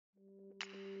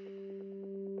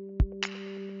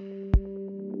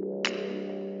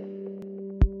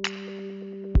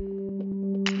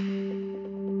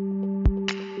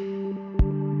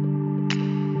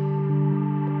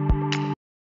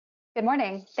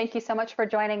morning. Thank you so much for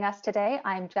joining us today.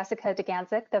 I'm Jessica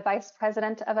DeGanzik, the Vice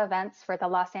President of Events for the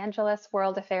Los Angeles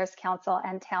World Affairs Council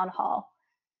and Town Hall.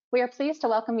 We are pleased to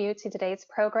welcome you to today's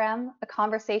program, a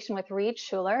conversation with Reed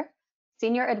Schuler,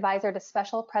 Senior Advisor to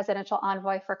Special Presidential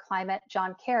Envoy for Climate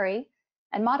John Kerry,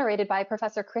 and moderated by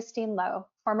Professor Christine Loh,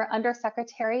 former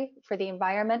Undersecretary for the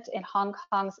Environment in Hong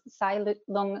Kong's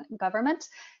Leung government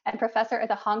and professor at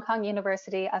the Hong Kong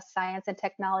University of Science and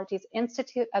Technology's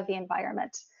Institute of the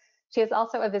Environment. She is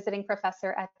also a visiting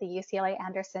professor at the UCLA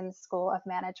Anderson School of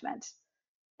Management.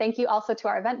 Thank you also to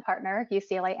our event partner,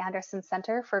 UCLA Anderson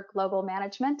Center for Global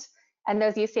Management, and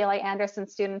those UCLA Anderson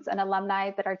students and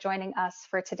alumni that are joining us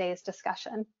for today's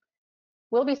discussion.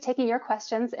 We'll be taking your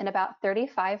questions in about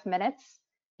 35 minutes.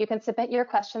 You can submit your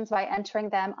questions by entering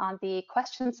them on the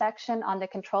question section on the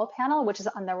control panel, which is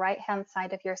on the right-hand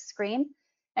side of your screen,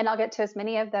 and I'll get to as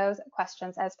many of those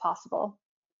questions as possible.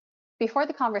 Before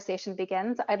the conversation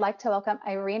begins, I'd like to welcome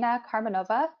Irina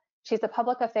Karmanova. She's a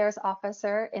Public Affairs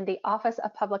Officer in the Office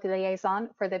of Public Liaison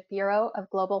for the Bureau of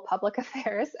Global Public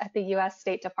Affairs at the US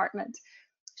State Department.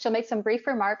 She'll make some brief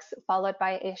remarks followed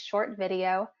by a short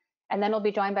video, and then we'll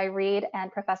be joined by Reed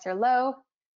and Professor Loh.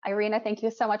 Irina, thank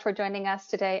you so much for joining us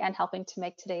today and helping to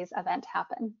make today's event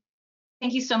happen.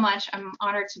 Thank you so much. I'm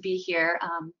honored to be here.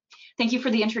 Thank you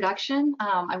for the introduction.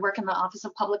 I work in the Office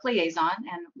of Public Liaison,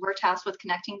 and we're tasked with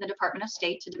connecting the Department of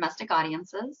State to domestic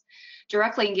audiences,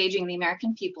 directly engaging the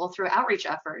American people through outreach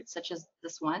efforts, such as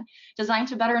this one, designed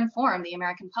to better inform the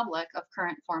American public of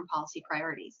current foreign policy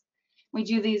priorities. We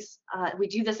do this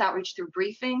outreach through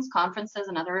briefings, conferences,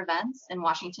 and other events in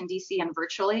Washington, D.C. and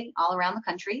virtually all around the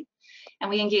country.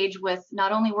 And we engage with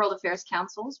not only World Affairs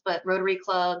Councils, but Rotary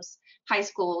clubs, high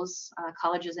schools,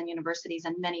 colleges and universities,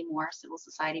 and many more civil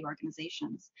society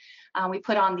organizations. We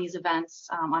put on these events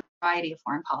on a variety of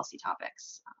foreign policy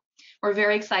topics. We're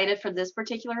very excited for this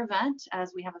particular event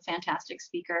as we have a fantastic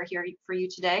speaker here for you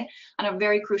today on a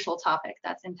very crucial topic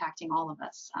that's impacting all of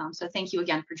us. So thank you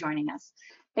again for joining us.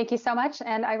 Thank you so much.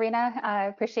 And Irina, I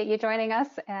appreciate you joining us.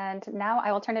 And now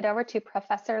I will turn it over to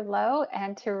Professor Loh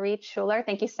and to Reed Schuler.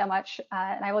 Thank you so much.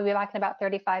 And I will be back in about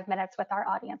 35 minutes with our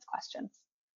audience questions.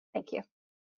 Thank you.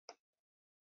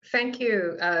 Thank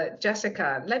you,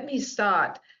 Jessica. Let me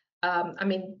start.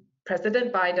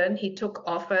 President Biden, he took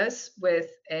office with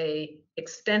an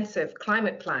extensive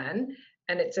climate plan,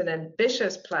 and it's an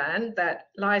ambitious plan that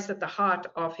lies at the heart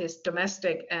of his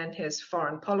domestic and his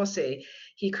foreign policy.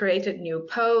 He created new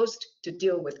posts to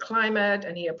deal with climate,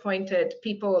 and he appointed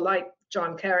people like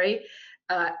John Kerry.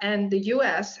 And the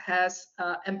US has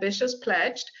ambitious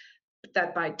pledged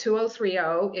that by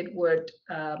 2030, it would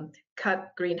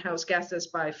cut greenhouse gases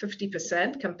by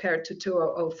 50% compared to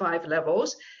 2005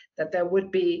 levels, that there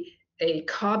would be a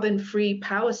carbon-free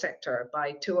power sector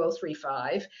by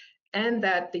 2035, and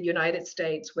that the United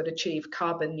States would achieve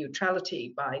carbon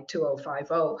neutrality by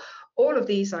 2050. All of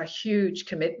these are huge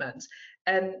commitments.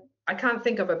 And I can't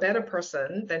think of a better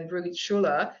person than Reed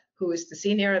Schuler, who is the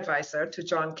senior advisor to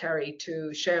John Kerry,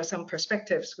 to share some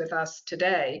perspectives with us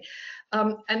today.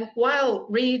 And while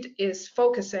Reed is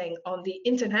focusing on the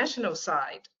international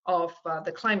side of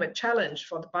the climate challenge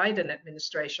for the Biden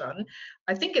administration,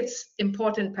 I think it's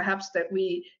important perhaps that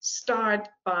we start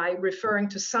by referring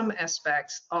to some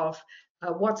aspects of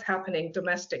what's happening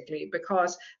domestically,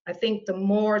 because I think the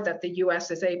more that the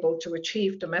US is able to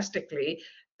achieve domestically,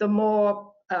 the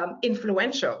more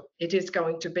influential it is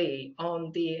going to be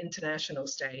on the international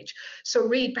stage. So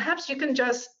Reed, perhaps you can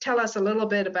just tell us a little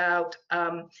bit about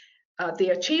the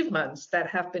achievements that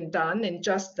have been done in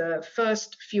just the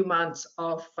first few months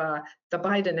of the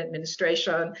Biden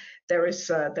administration. There is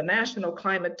the National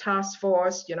Climate Task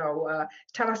Force.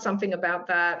 Tell us something about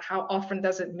that. How often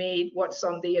does it meet? What's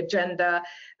on the agenda?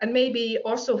 And maybe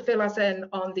also fill us in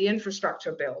on the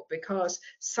infrastructure bill, because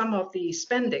some of the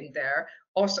spending there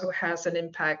also has an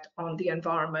impact on the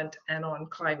environment and on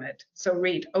climate. So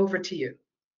Reed, over to you.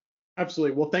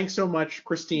 Absolutely. Well, thanks so much,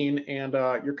 Christine. And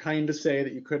you're kind to say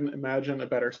that you couldn't imagine a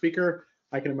better speaker.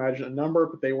 I can imagine a number,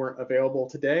 but they weren't available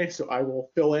today. So I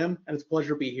will fill in. And it's a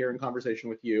pleasure to be here in conversation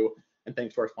with you. And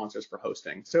thanks to our sponsors for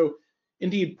hosting. So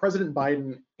indeed, President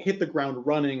Biden hit the ground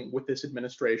running with this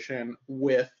administration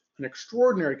with an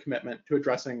extraordinary commitment to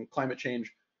addressing climate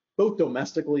change, both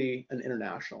domestically and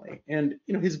internationally. And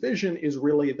his vision is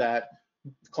really that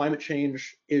climate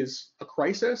change is a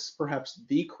crisis, perhaps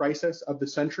the crisis of the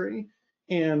century,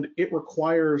 and it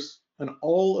requires an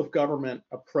all-of-government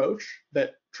approach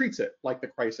that treats it like the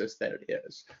crisis that it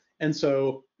is. And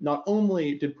so not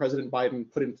only did President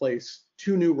Biden put in place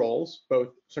 2 new roles, both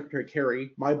Secretary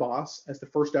Kerry, my boss, as the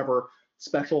first ever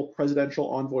Special Presidential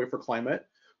Envoy for Climate,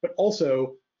 but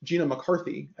also Gina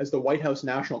McCarthy as the White House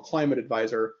National Climate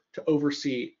Advisor to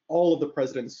oversee all of the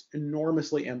president's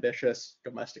enormously ambitious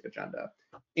domestic agenda.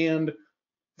 And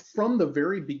from the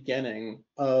very beginning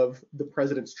of the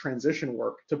president's transition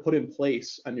work to put in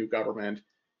place a new government,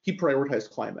 he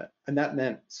prioritized climate. And that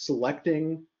meant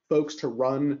selecting folks to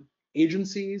run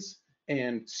agencies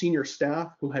and senior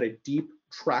staff who had a deep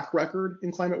track record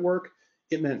in climate work.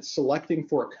 It meant selecting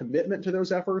for a commitment to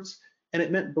those efforts. And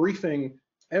it meant briefing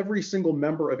every single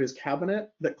member of his cabinet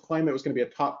that climate was going to be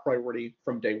a top priority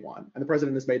from day one. And the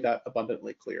president has made that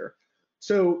abundantly clear.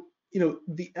 So,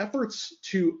 the efforts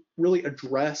to really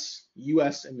address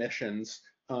US emissions,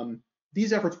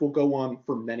 these efforts will go on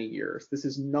for many years. This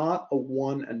is not a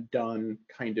one and done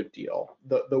kind of deal.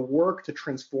 The work to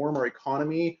transform our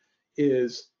economy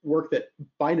is work that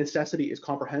by necessity is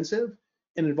comprehensive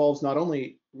and involves not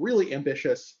only really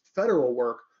ambitious federal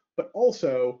work, but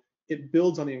also it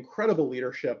builds on the incredible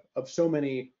leadership of so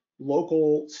many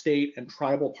local, state, and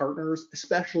tribal partners,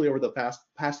 especially over the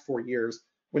past 4 years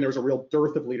when there was a real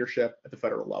dearth of leadership at the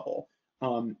federal level.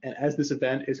 And as this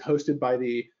event is hosted by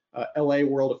the LA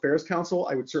World Affairs Council,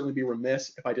 I would certainly be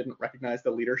remiss if I didn't recognize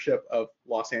the leadership of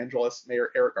Los Angeles Mayor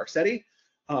Eric Garcetti,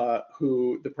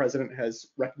 who the president has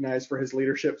recognized for his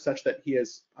leadership, such that he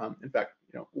is, in fact,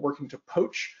 working to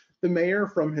poach the mayor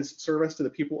from his service to the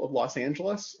people of Los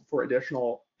Angeles for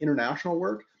additional international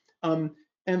work.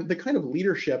 And the kind of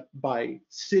leadership by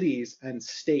cities and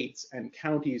states and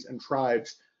counties and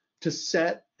tribes to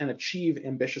set and achieve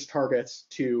ambitious targets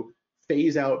to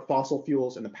phase out fossil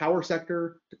fuels in the power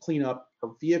sector, to clean up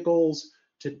our vehicles,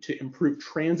 to improve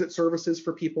transit services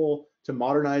for people, to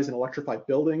modernize and electrify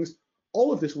buildings.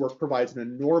 All of this work provides an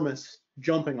enormous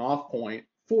jumping off point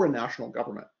for a national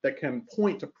government that can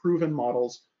point to proven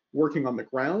models working on the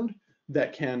ground,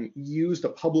 that can use the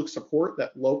public support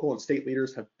that local and state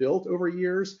leaders have built over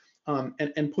years,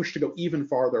 and push to go even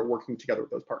farther working together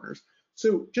with those partners.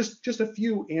 So just a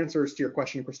few answers to your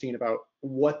question, Christine, about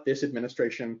what this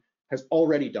administration has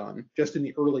already done just in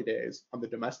the early days on the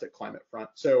domestic climate front.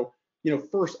 So,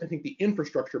 first, I think the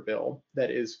infrastructure bill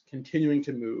that is continuing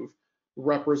to move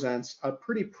represents a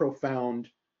pretty profound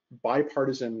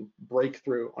bipartisan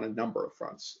breakthrough on a number of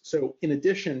fronts. So in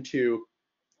addition to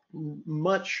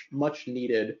much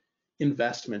needed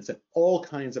investments in all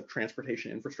kinds of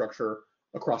transportation infrastructure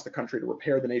across the country to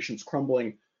repair the nation's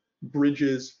crumbling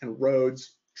bridges and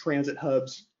roads, transit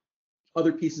hubs,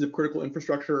 other pieces of critical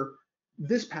infrastructure,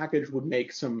 this package would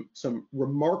make some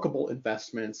remarkable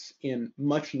investments in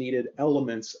much needed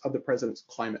elements of the president's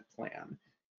climate plan.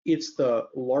 It's the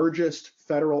largest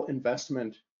federal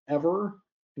investment ever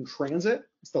in transit.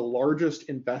 It's the largest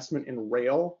investment in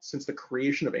rail since the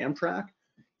creation of Amtrak.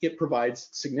 It provides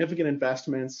significant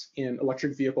investments in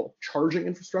electric vehicle charging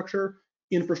infrastructure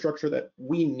that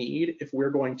we need if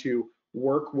we're going to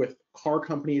work with car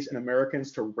companies and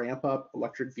Americans to ramp up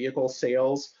electric vehicle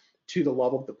sales to the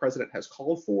level that the president has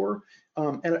called for,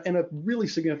 and a really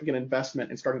significant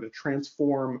investment in starting to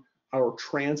transform our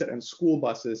transit and school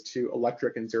buses to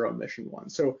electric and zero emission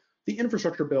ones. So the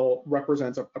infrastructure bill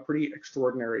represents a pretty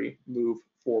extraordinary move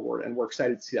forward, and we're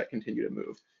excited to see that continue to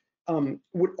move.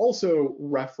 Would also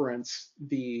reference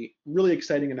the really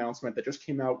exciting announcement that just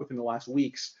came out within the last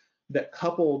weeks that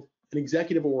coupled an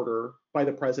executive order by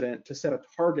the president to set a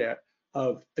target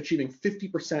of achieving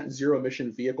 50% zero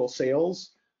emission vehicle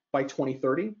sales by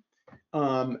 2030.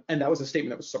 And that was a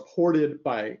statement that was supported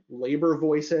by labor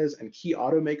voices and key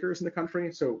automakers in the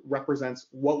country. So represents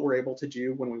what we're able to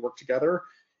do when we work together,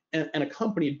 and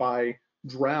accompanied by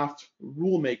draft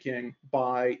rulemaking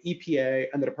by EPA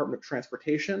and the Department of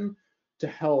Transportation to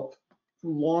help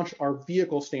launch our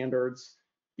vehicle standards,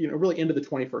 really into the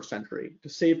 21st century, to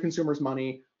save consumers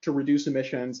money, to reduce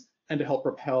emissions, and to help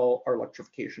propel our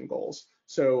electrification goals.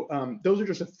 So those are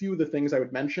just a few of the things I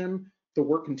would mention. The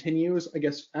work continues. I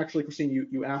guess, actually, Christine,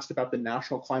 you asked about the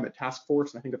National Climate Task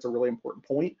Force, and I think that's a really important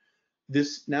point.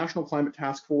 This National Climate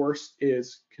Task Force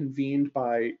is convened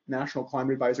by National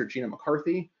Climate Advisor Gina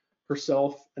McCarthy,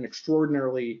 herself an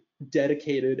extraordinarily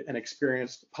dedicated and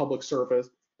experienced public servant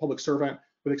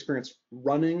with experience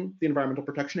running the Environmental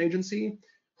Protection Agency.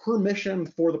 Her mission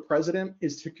for the president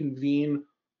is to convene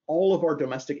all of our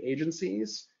domestic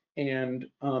agencies and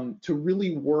to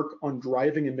really work on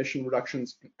driving emission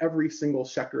reductions in every single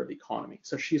sector of the economy.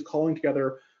 So she's calling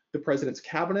together the president's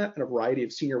cabinet and a variety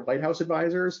of senior White House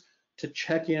advisors to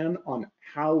check in on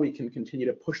how we can continue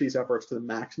to push these efforts to the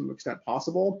maximum extent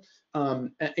possible.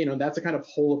 And, that's a kind of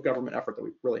whole of government effort that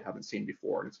we really haven't seen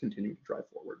before, and it's continuing to drive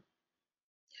forward.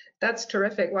 That's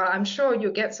terrific. Well, I'm sure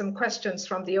you get some questions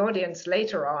from the audience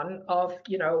later on of,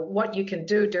 what you can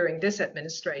do during this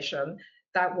administration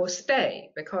that will stay,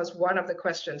 because one of the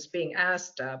questions being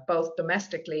asked both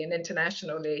domestically and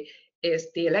internationally is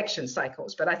the election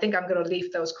cycles. But I think I'm going to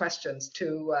leave those questions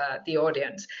to the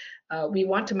audience. We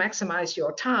want to maximize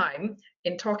your time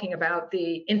in talking about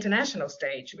the international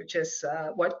stage, which is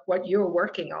what you're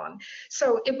working on.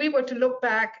 So if we were to look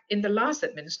back in the last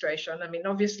administration, I mean,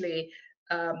 obviously,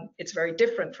 it's very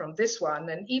different from this one.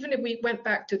 And even if we went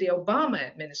back to the Obama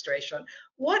administration,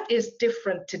 what is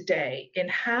different today in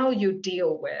how you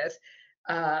deal with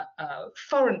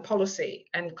foreign policy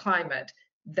and climate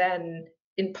than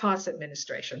in past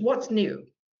administration? What's new?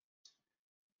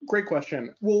 Great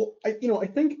question. Well, I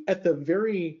think at the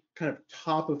very kind of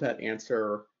top of that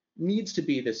answer needs to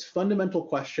be this fundamental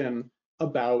question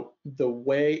about the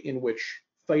way in which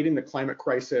fighting the climate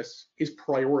crisis is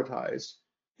prioritized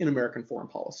in American foreign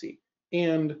policy.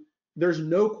 And there's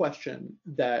no question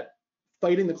that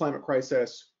fighting the climate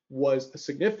crisis was a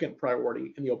significant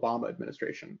priority in the Obama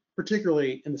administration,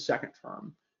 particularly in the second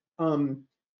term.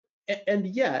 And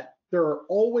yet, there are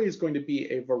always going to be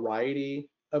a variety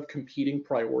of competing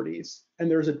priorities. And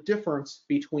there's a difference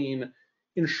between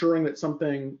ensuring that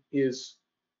something is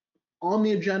on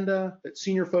the agenda, that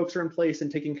senior folks are in place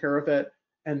and taking care of it,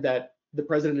 and that the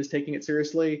president is taking it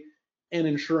seriously, and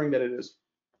ensuring that it is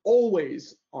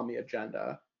always on the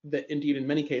agenda, that indeed in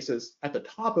many cases at the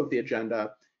top of the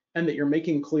agenda, and that you're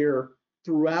making clear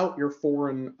throughout your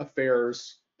foreign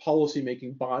affairs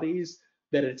policymaking bodies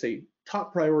that it's a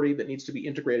top priority that needs to be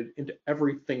integrated into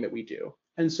everything that we do.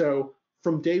 And so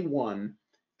from day one,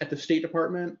 at the State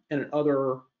Department and at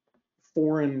other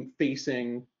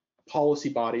foreign-facing policy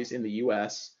bodies in the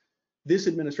US, this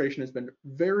administration has been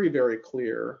very, very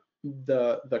clear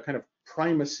the kind of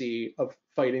primacy of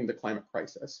fighting the climate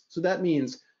crisis. So that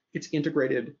means it's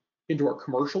integrated into our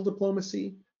commercial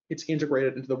diplomacy. It's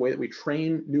integrated into the way that we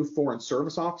train new foreign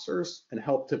service officers and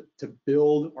help to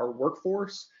build our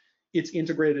workforce. It's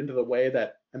integrated into the way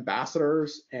that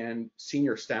ambassadors and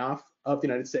senior staff of the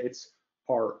United States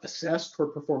are assessed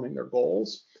toward performing their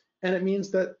goals. And it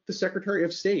means that the Secretary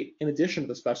of State, in addition to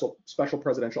the Special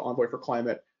Presidential Envoy for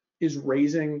Climate, is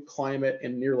raising climate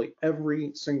in nearly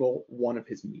every single one of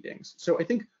his meetings. So I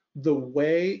think the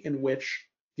way in which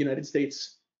the United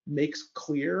States makes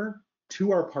clear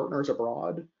to our partners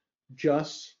abroad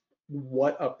just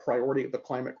what a priority of the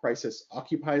climate crisis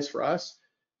occupies for us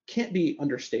can't be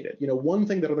understated. One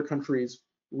thing that other countries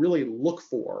really look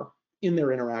for in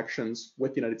their interactions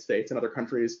with the United States and other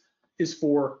countries is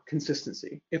for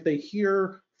consistency. If they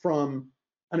hear from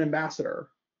an ambassador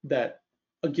that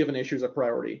a given issue is a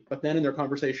priority, but then in their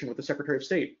conversation with the Secretary of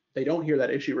State, they don't hear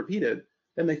that issue repeated,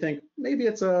 then they think maybe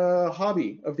it's a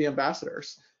hobby of the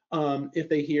ambassadors. If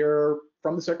they hear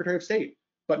from the Secretary of State,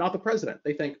 but not the president,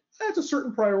 they think it's a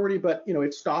certain priority, but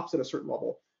it stops at a certain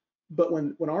level. But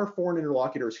when our foreign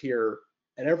interlocutors hear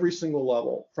at every single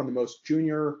level, from the most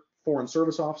junior foreign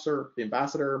service officer, the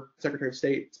ambassador, Secretary of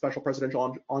State, Special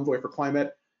Presidential Envoy for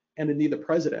Climate, and indeed the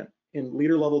president in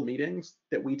leader level meetings,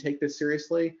 that we take this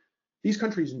seriously, these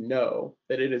countries know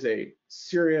that it is a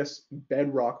serious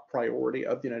bedrock priority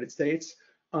of the United States.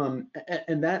 And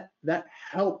that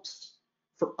helps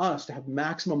for us to have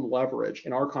maximum leverage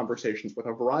in our conversations with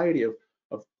a variety of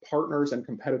partners and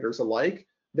competitors alike,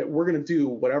 that we're going to do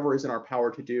whatever is in our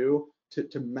power to do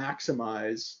to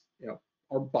maximize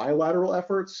our bilateral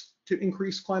efforts to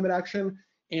increase climate action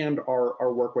and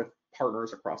our work with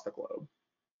partners across the globe.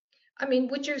 I mean,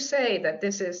 would you say that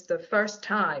this is the first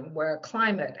time where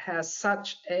climate has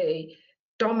such a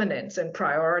dominance and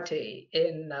priority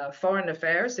in foreign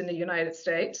affairs in the United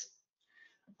States?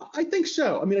 I think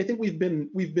so. I mean, I think we've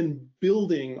been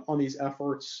building on these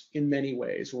efforts in many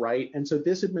ways, right? And so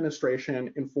this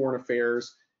administration in foreign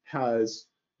affairs has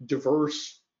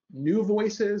diverse new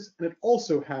voices, and it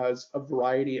also has a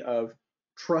variety of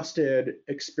trusted,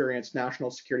 experienced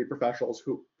national security professionals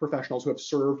who have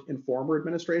served in former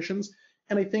administrations.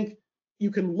 And I think you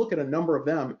can look at a number of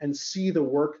them and see the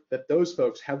work that those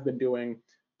folks have been doing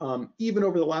even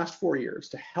over the last 4 years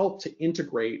to help to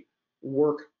integrate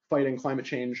work fighting climate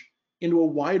change into a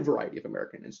wide variety of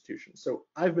American institutions. So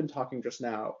I've been talking just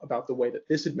now about the way that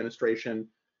this administration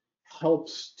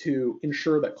helps to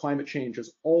ensure that climate change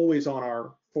is always on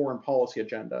our foreign policy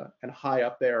agenda and high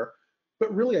up there.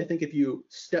 But really, I think if you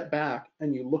step back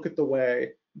and you look at the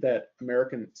way that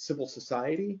American civil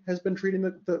society has been treating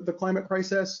the climate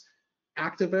crisis,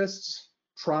 activists,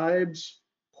 tribes,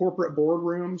 corporate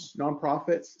boardrooms,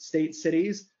 nonprofits, state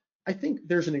cities, I think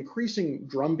there's an increasing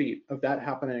drumbeat of that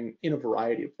happening in a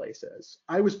variety of places.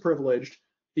 I was privileged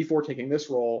before taking this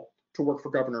role to work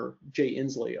for Governor Jay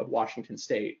Inslee of Washington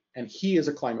State, and he is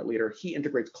a climate leader. He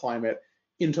integrates climate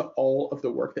into all of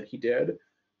the work that he did.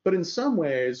 But in some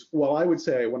ways, while I would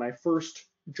say when I first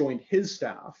joined his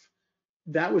staff,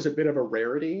 that was a bit of a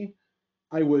rarity,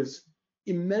 I was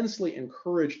immensely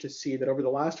encouraged to see that over the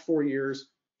last 4 years,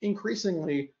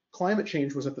 increasingly, climate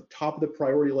change was at the top of the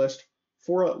priority list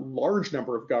for a large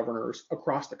number of governors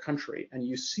across the country. And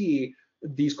you see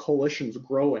these coalitions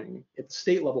growing. At the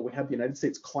state level, we have the United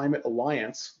States Climate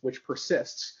Alliance, which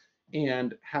persists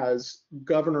and has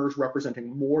governors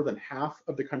representing more than half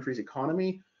of the country's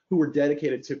economy who were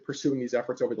dedicated to pursuing these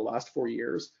efforts over the last 4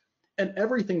 years. And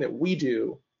everything that we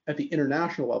do at the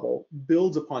international level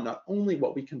builds upon not only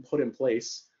what we can put in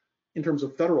place in terms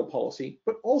of federal policy,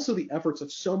 but also the efforts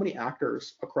of so many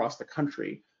actors across the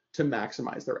country to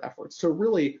maximize their efforts. So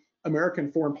really,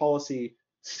 American foreign policy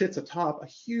sits atop a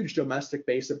huge domestic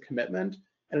base of commitment,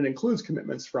 and it includes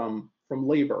commitments from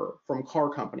labor, from car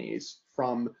companies,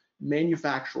 from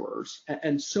manufacturers,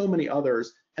 and so many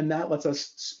others. And that lets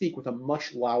us speak with a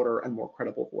much louder and more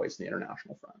credible voice in the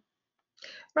international front.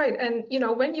 Right, and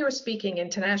when you're speaking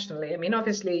internationally, I mean,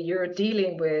 obviously you're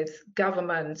dealing with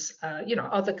governments,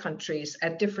 other countries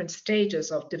at different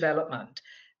stages of development,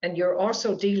 and you're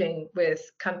also dealing with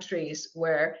countries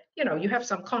where you have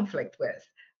some conflict with,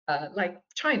 like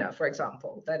China, for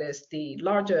example, that is the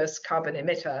largest carbon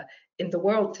emitter in the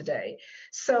world today.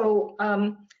 So,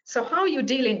 so how are you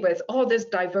dealing with all this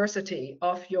diversity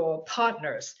of your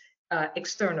partners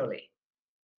externally?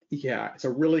 Yeah, it's a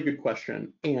really good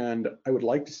question. And I would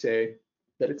like to say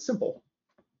that it's simple,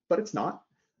 but it's not.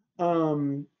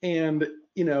 It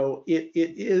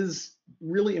is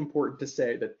really important to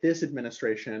say that this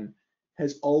administration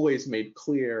has always made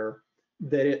clear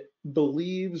that it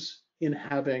believes in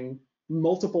having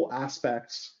multiple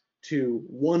aspects to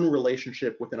one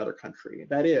relationship with another country.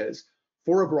 That is,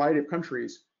 for a variety of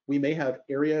countries, we may have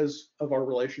areas of our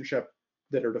relationship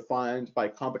that are defined by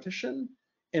competition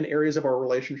and areas of our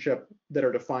relationship that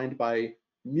are defined by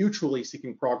mutually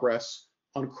seeking progress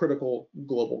on critical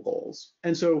global goals.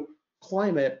 And so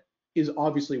climate is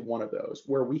obviously one of those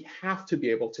where we have to be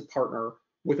able to partner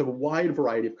with a wide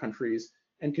variety of countries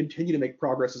and continue to make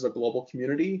progress as a global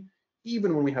community,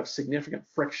 even when we have significant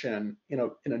friction in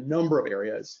a number of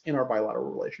areas in our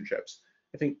bilateral relationships.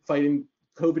 I think fighting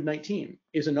COVID-19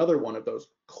 is another one of those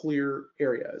clear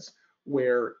areas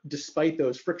where, despite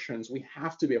those frictions, we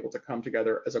have to be able to come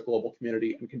together as a global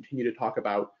community and continue to talk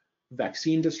about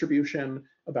vaccine distribution,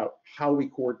 about how we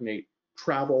coordinate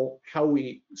travel, how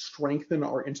we strengthen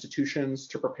our institutions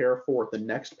to prepare for the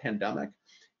next pandemic.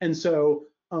 And so,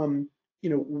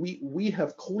 we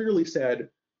have clearly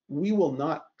said we will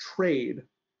not trade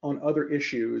on other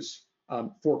issues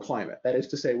for climate. That is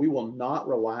to say, we will not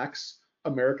relax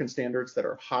American standards that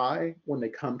are high when they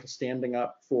come to standing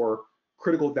up for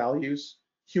critical values,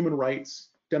 human rights,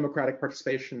 democratic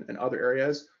participation, and other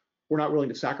areas. We're not willing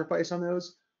to sacrifice on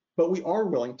those, but we are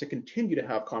willing to continue to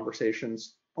have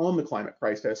conversations on the climate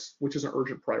crisis, which is an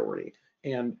urgent priority.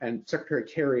 And Secretary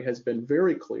Kerry has been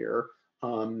very clear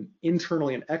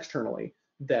internally and externally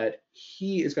that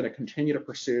he is going to continue to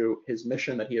pursue his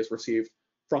mission that he has received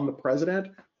from the president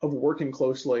of working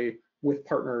closely with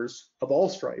partners of all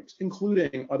stripes,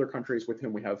 including other countries with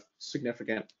whom we have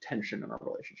significant tension in our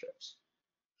relationships.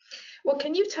 Well,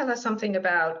 can you tell us something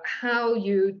about how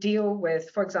you deal with,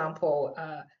 for example,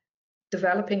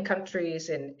 developing countries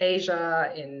in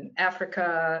Asia, in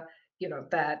Africa,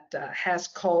 that has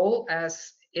coal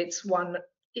as its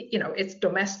its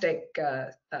domestic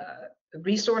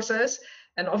resources,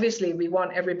 and obviously we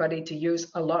want everybody to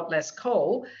use a lot less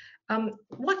coal.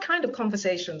 What kind of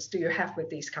conversations do you have with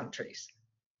these countries?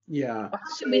 Yeah.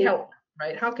 How can we help,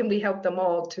 right? How can we help them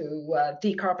all to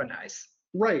decarbonize?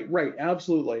 Right,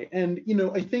 absolutely. And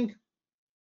I think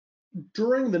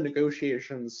during the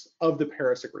negotiations of the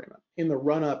Paris Agreement, in the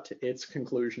run-up to its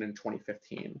conclusion in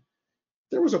 2015,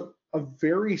 there was a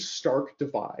very stark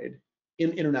divide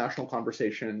in international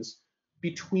conversations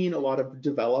between a lot of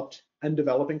developed and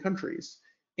developing countries.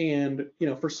 And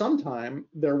for some time,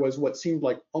 there was what seemed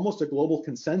like almost a global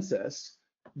consensus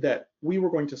that we were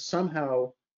going to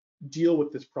somehow deal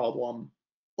with this problem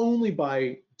only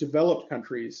by developed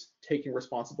countries taking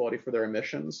responsibility for their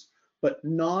emissions, but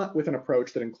not with an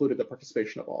approach that included the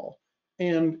participation of all.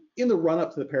 And in the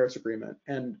run-up to the Paris Agreement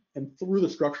and through the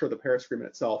structure of the Paris Agreement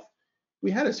itself,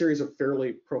 we had a series of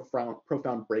fairly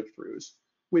profound breakthroughs,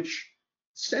 which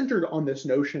centered on this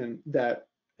notion that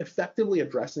effectively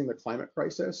addressing the climate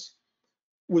crisis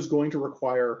was going to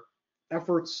require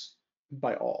efforts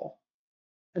by all,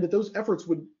 and that those efforts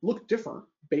would look different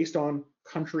based on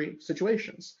country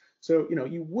situations. So,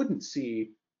 you wouldn't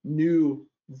see new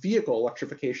vehicle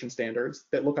electrification standards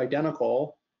that look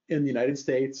identical in the United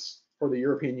States, or the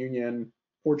European Union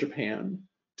or Japan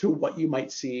to what you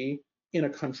might see in a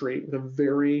country with a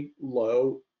very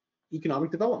low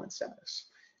economic development status.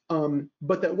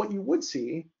 But that what you would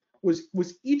see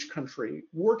was each country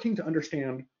working to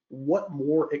understand what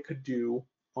more it could do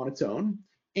on its own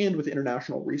and with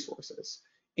international resources.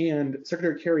 And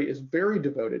Secretary Kerry is very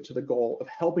devoted to the goal of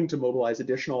helping to mobilize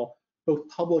additional both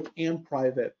public and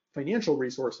private financial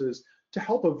resources to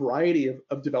help a variety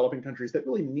of developing countries that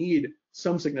really need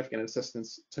some significant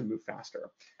assistance to move faster.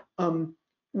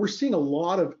 We're seeing a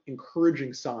lot of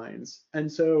encouraging signs.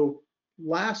 And so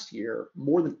last year,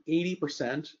 more than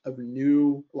 80% of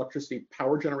new electricity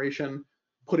power generation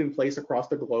put in place across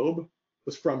the globe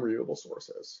was from renewable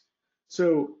sources.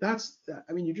 So that's,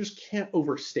 I mean, you just can't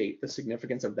overstate the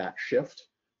significance of that shift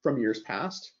from years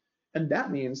past. And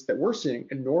that means that we're seeing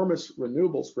enormous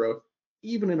renewables growth,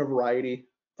 even in a variety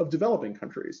of developing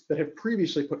countries that have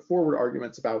previously put forward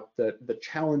arguments about the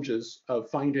challenges of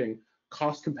finding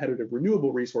cost competitive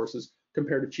renewable resources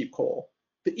compared to cheap coal.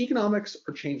 The economics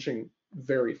are changing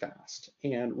very fast,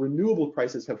 and renewable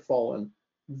prices have fallen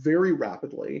very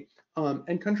rapidly,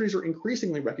 and countries are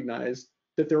increasingly recognize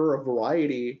that there are a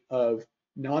variety of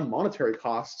non-monetary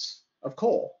costs of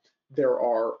coal. There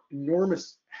are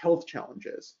enormous health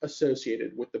challenges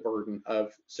associated with the burden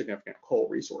of significant coal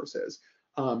resources.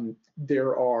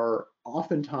 There are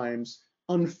oftentimes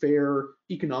unfair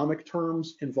economic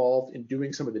terms involved in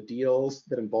doing some of the deals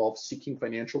that involve seeking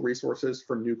financial resources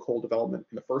for new coal development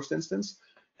in the first instance.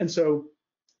 And so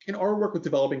in our work with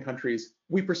developing countries,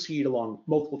 we proceed along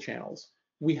multiple channels.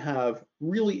 We have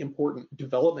really important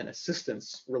development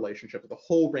assistance relationship with a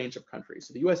whole range of countries.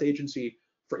 So the US Agency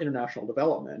for International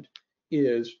Development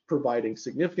is providing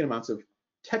significant amounts of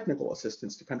technical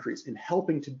assistance to countries in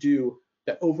helping to do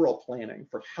that overall planning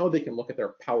for how they can look at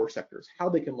their power sectors, how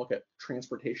they can look at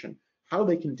transportation, how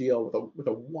they can deal with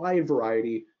a wide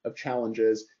variety of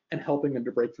challenges and helping them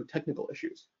to break through technical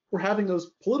issues. We're having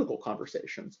those political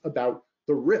conversations about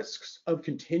the risks of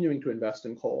continuing to invest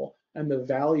in coal and the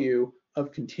value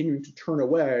of continuing to turn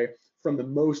away from the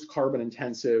most carbon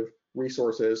intensive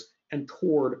resources and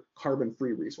toward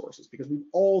carbon-free resources, because we've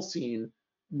all seen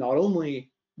not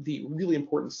only the really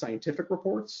important scientific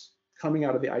reports coming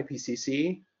out of the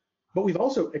IPCC, but we've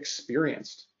also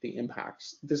experienced the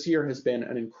impacts. This year has been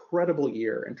an incredible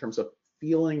year in terms of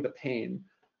feeling the pain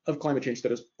of climate change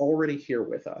that is already here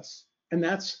with us. And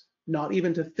that's not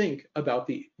even to think about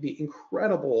the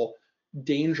incredible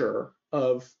danger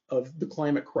of the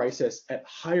climate crisis at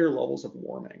higher levels of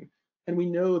warming. And we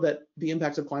know that the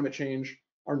impacts of climate change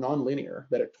are nonlinear,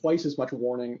 that at twice as much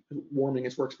warming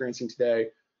as we're experiencing today,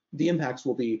 the impacts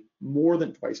will be more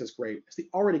than twice as great as the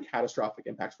already catastrophic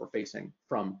impacts we're facing,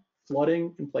 from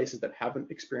flooding in places that haven't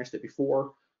experienced it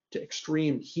before, to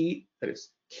extreme heat that is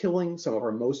killing some of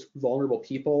our most vulnerable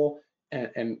people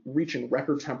and reaching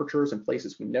record temperatures in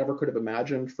places we never could have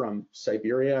imagined, from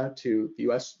Siberia to the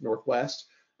US Northwest,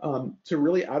 to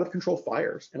really out of control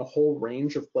fires in a whole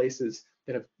range of places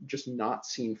that have just not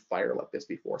seen fire like this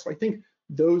before. So I think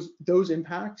those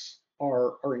impacts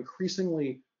are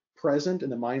increasingly present in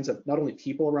the minds of not only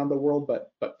people around the world,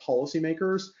 but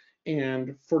policymakers.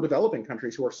 And for developing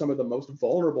countries who are some of the most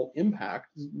vulnerable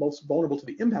to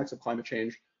the impacts of climate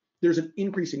change, there's an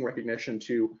increasing recognition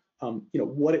to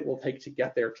what it will take to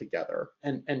get there together,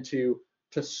 and to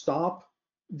stop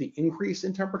the increase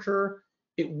in temperature.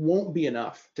 It won't be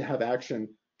enough to have action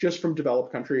just from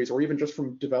developed countries or even just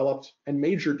from developed and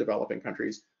major developing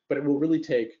countries, but it will really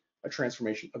take a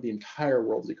transformation of the entire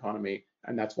world's economy,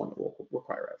 and that's one that will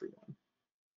require everyone.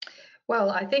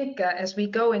 Well, I think as we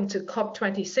go into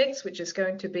COP26, which is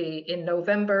going to be in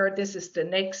November, this is the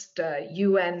next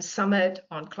UN summit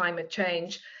on climate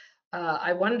change.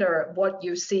 I wonder what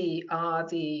you see are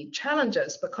the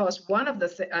challenges, because one of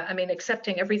the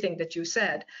accepting everything that you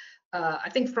said, I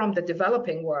think from the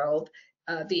developing world,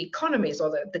 the economies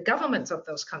or the governments of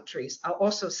those countries are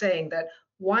also saying that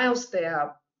whilst they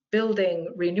are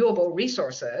building renewable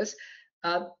resources,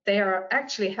 they are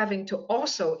actually having to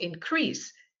also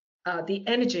increase the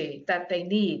energy that they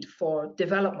need for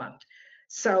development.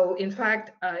 So in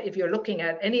fact, if you're looking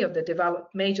at any of the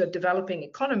major developing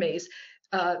economies,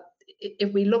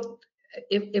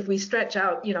 if we stretch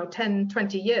out 10,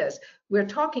 20 years, we're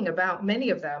talking about many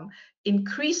of them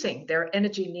increasing their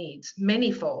energy needs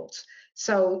many-folds.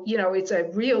 So it's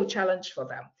a real challenge for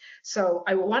them. So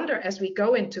I wonder, as we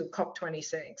go into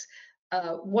COP26,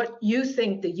 what you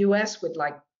think the US would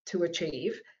like to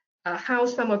achieve, how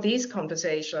some of these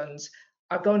conversations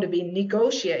are going to be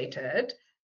negotiated,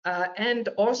 and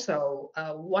also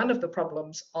one of the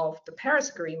problems of the Paris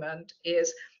Agreement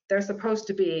is there's supposed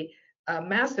to be a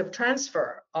massive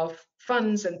transfer of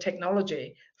funds and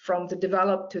technology from the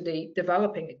developed to the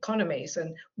developing economies.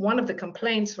 And one of the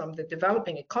complaints from the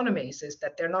developing economies is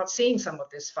that they're not seeing some of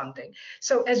this funding.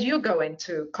 So as you go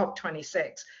into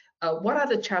COP26, what are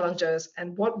the challenges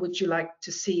and what would you like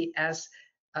to see as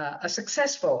a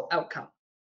successful outcome?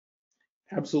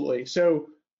 Absolutely. So,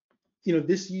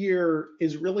 this year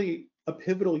is really a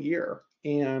pivotal year,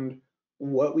 and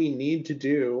what we need to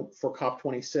do for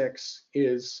COP26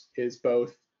 is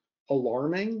both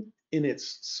alarming in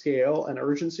its scale and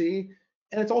urgency,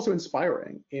 and it's also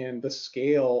inspiring in the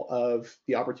scale of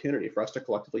the opportunity for us to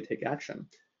collectively take action.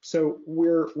 So we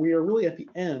are really at the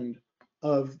end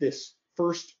of this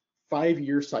first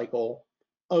 5-year cycle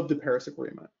of the Paris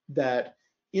Agreement that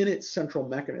in its central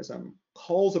mechanism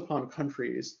calls upon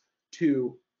countries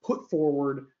to put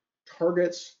forward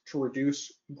targets to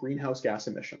reduce greenhouse gas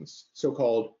emissions,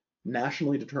 so-called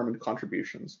nationally determined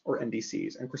contributions, or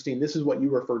NDCs. And Christine, this is what you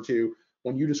referred to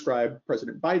when you described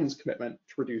President Biden's commitment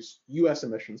to reduce US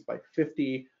emissions by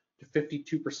 50 to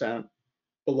 52%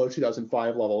 below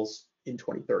 2005 levels in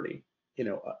 2030.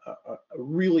 A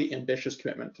really ambitious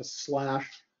commitment to slash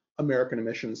American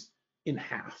emissions in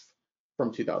half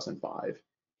from 2005.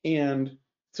 And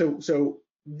so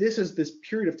this is this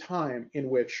period of time in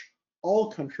which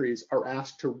all countries are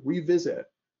asked to revisit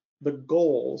the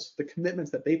goals, the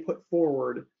commitments that they put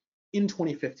forward in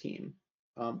 2015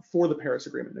 for the Paris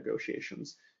Agreement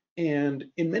negotiations. And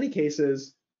in many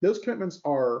cases, those commitments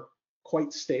are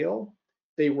quite stale.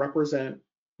 They represent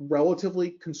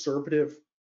relatively conservative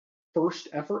first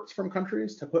efforts from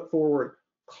countries to put forward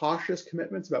cautious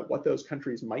commitments about what those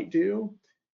countries might do.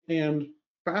 And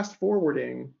fast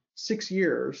forwarding 6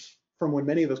 years from when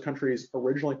many of those countries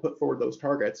originally put forward those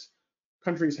targets,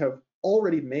 countries have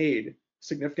already made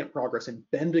significant progress in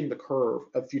bending the curve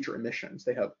of future emissions.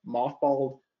 They have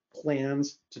mothballed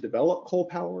plans to develop coal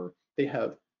power. They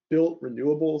have built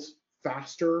renewables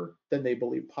faster than they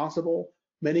believe possible.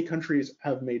 Many countries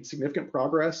have made significant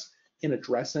progress in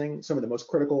addressing some of the most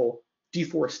critical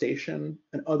deforestation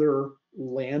and other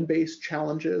land-based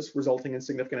challenges resulting in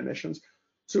significant emissions.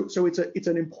 So it's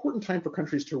an important time for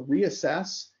countries to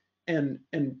reassess and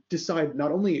decide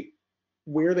not only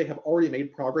where they have already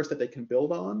made progress that they can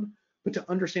build on, but to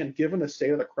understand, given the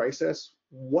state of the crisis,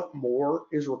 what more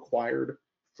is required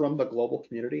from the global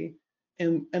community.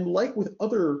 And like with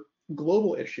other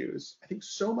global issues, I think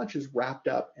so much is wrapped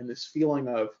up in this feeling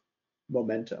of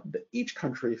momentum, that each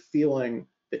country feeling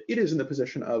that it is in the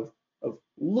position of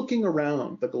looking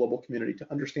around the global community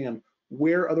to understand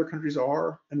where other countries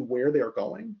are and where they are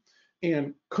going.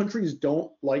 And countries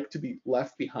don't like to be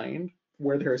left behind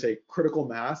where there is a critical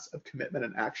mass of commitment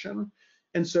and action.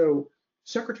 And so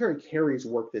Secretary Kerry's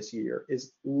work this year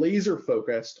is laser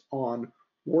focused on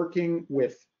working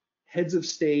with heads of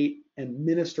state and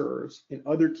ministers in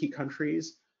other key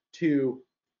countries to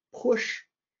push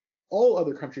all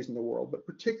other countries in the world, but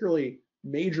particularly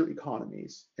major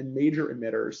economies and major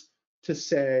emitters, to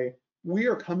say, we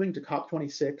are coming to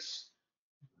COP26,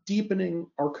 deepening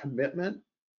our commitment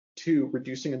to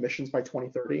reducing emissions by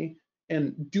 2030,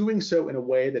 and doing so in a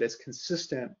way that is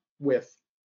consistent with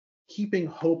keeping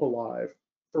hope alive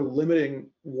for limiting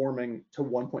warming to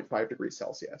 1.5 degrees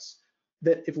Celsius.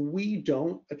 That if we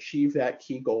don't achieve that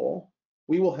key goal,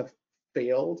 we will have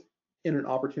failed in an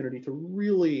opportunity to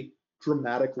really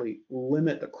dramatically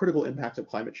limit the critical impact of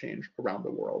climate change around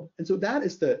the world. And so that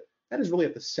is really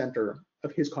at the center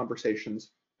of his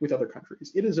conversations with other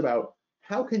countries. It is about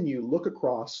how can you look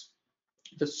across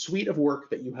the suite of work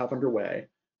that you have underway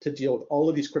to deal with all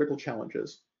of these critical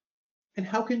challenges, and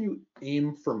how can you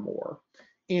aim for more?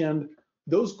 And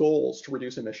those goals to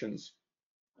reduce emissions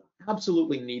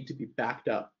absolutely need to be backed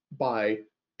up by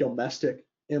domestic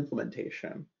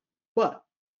implementation, but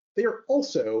they are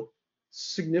also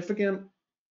significant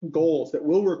goals that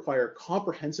will require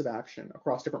comprehensive action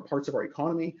across different parts of our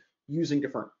economy, using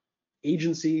different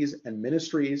agencies and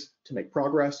ministries to make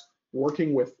progress,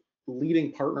 working with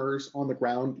leading partners on the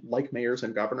ground like mayors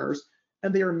and governors.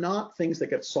 And they are not things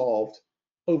that get solved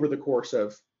over the course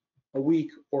of a week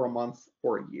or a month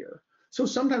or a year. So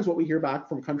sometimes what we hear back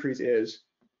from countries is,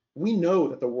 we know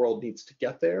that the world needs to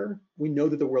get there. We know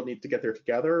that the world needs to get there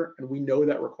together, and we know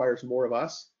that requires more of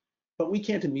us, but we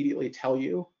can't immediately tell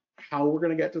you how we're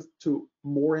going to get to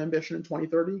more ambition in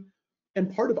 2030.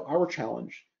 And part of our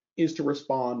challenge is to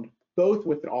respond both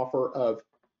with an offer of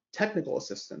technical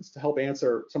assistance to help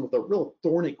answer some of the real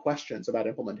thorny questions about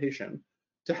implementation,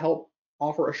 to help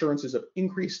offer assurances of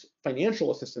increased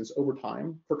financial assistance over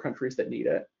time for countries that need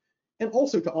it, and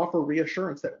also to offer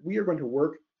reassurance that we are going to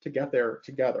work to get there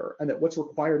together, and that what's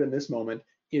required in this moment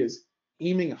is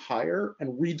aiming higher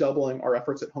and redoubling our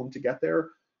efforts at home to get there,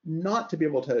 not to be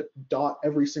able to dot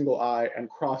every single I and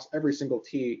cross every single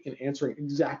T in answering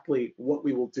exactly what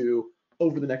we will do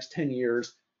over the next 10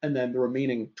 years and then the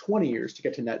remaining 20 years to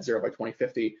get to net zero by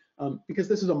 2050, because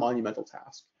this is a monumental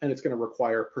task and it's going to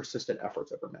require persistent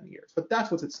efforts over many years. But that's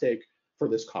what's at stake for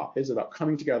this COP, is about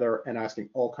coming together and asking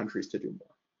all countries to do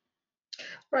more.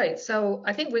 Right, so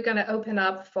I think we're going to open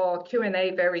up for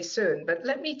Q&A very soon, but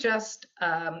let me just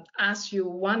ask you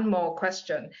one more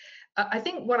question. I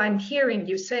think what I'm hearing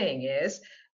you saying is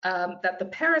that the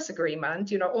Paris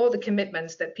Agreement, all the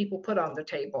commitments that people put on the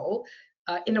table,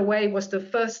 in a way was the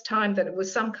first time that it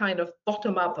was some kind of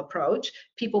bottom-up approach.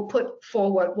 People put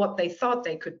forward what they thought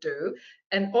they could do,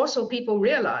 and also people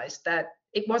realized that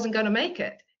it wasn't going to make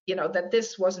it, that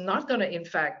this was not going to, in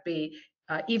fact, be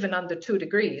even under 2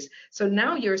 degrees. So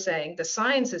now you're saying the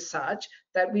science is such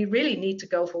that we really need to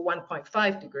go for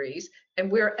 1.5 degrees, and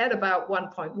we're at about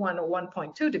 1.1 or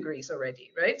 1.2 degrees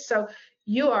already, right? So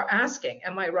you are asking,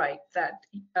 am I right, that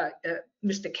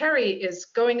Mr. Kerry is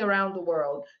going around the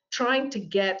world trying to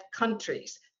get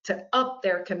countries to up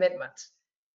their commitments?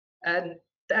 And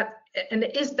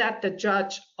is that the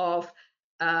judge of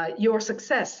your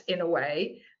success in a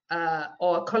way?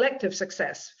 Or collective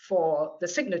success for the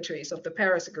signatories of the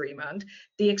Paris Agreement,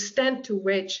 the extent to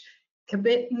which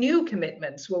new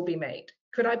commitments will be made.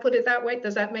 Could I put it that way?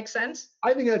 Does that make sense?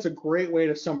 I think that's a great way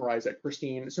to summarize it,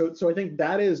 Christine. So I think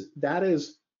that is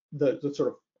the sort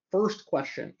of first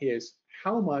question, is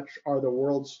how much are the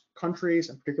world's countries,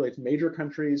 and particularly its major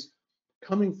countries,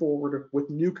 coming forward with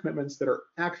new commitments that are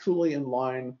actually in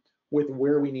line with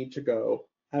where we need to go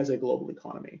as a global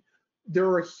economy? There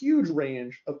are a huge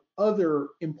range of other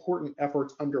important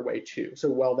efforts underway too.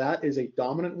 So while that is a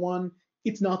dominant one,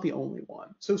 it's not the only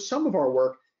one. So some of our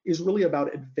work is really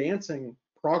about advancing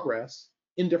progress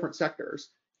in different sectors.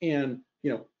 And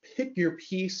pick your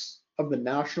piece of the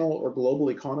national or global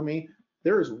economy.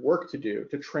 There is work to do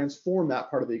to transform that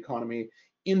part of the economy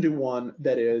into one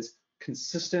that is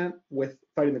consistent with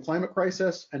fighting the climate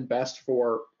crisis and best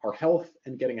for our health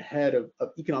and getting ahead of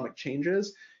economic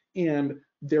changes. And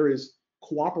there is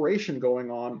cooperation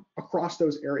going on across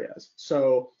those areas.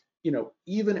 So,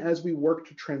 even as we work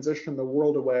to transition the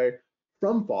world away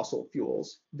from fossil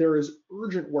fuels, there is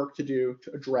urgent work to do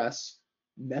to address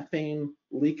methane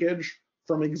leakage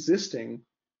from existing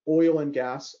oil and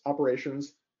gas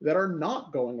operations that are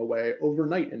not going away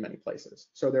overnight in many places.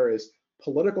 So there is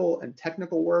political and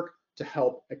technical work to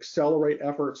help accelerate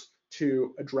efforts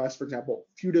to address, for example,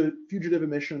 fugitive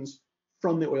emissions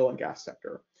from the oil and gas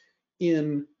sector.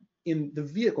 In the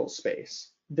vehicle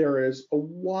space, there is a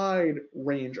wide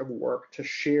range of work to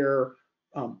share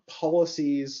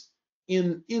policies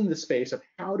in the space of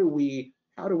how do we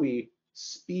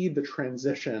speed the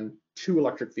transition to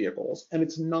electric vehicles. And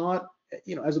it's not,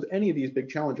 as with any of these big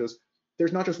challenges,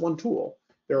 there's not just one tool.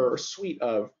 There are a suite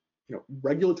of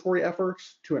regulatory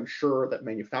efforts to ensure that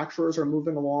manufacturers are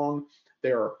moving along.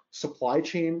 There are supply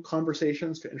chain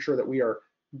conversations to ensure that we are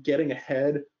getting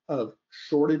ahead of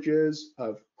shortages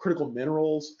of critical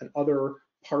minerals and other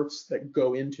parts that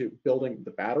go into building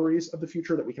the batteries of the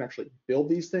future, that we can actually build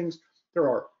these things. There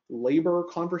are labor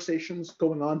conversations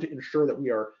going on to ensure that we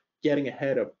are getting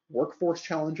ahead of workforce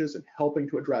challenges and helping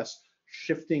to address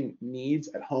shifting needs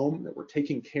at home, that we're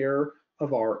taking care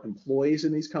of our employees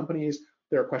in these companies.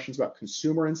 There are questions about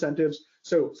consumer incentives.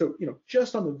 So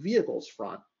just on the vehicles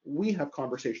front, we have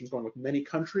conversations going with many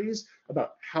countries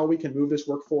about how we can move this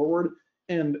work forward.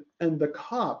 And the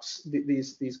COPs,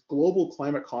 these global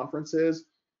climate conferences,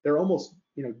 they're almost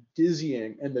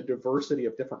dizzying in the diversity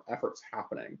of different efforts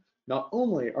happening. Not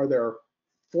only are there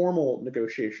formal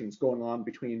negotiations going on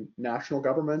between national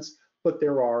governments, but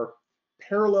there are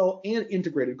parallel and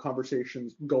integrated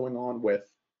conversations going on with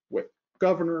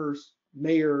governors,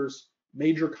 mayors,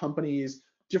 major companies,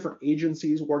 different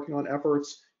agencies working on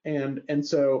efforts. And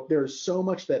so there's so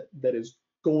much that is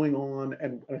going on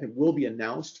and I think will be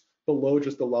announced below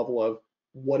just the level of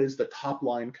what is the top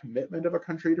line commitment of a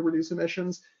country to reduce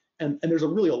emissions. And there's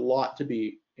really a lot to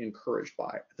be encouraged by.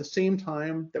 At the same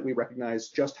time that we recognize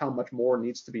just how much more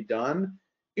needs to be done,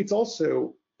 it's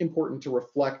also important to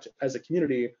reflect as a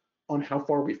community on how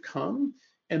far we've come.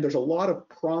 And there's a lot of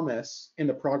promise in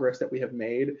the progress that we have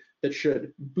made that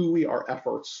should buoy our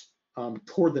efforts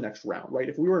toward the next round, right?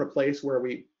 If we were in a place where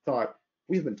we thought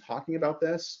we've been talking about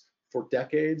this for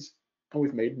decades and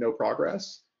we've made no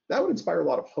progress, that would inspire a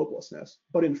lot of hopelessness.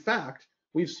 But in fact,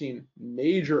 we've seen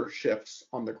major shifts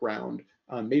on the ground,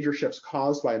 major shifts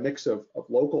caused by a mix of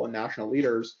local and national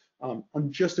leaders on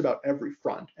just about every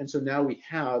front. And so now we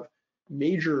have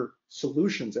major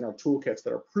solutions in our toolkits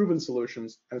that are proven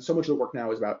solutions. And so much of the work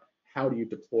now is about how do you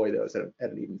deploy those at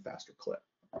an even faster clip.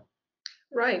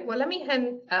 Right. Well, let me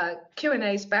hand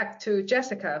Q&As back to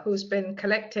Jessica, who's been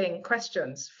collecting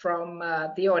questions from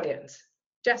the audience.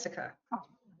 Jessica.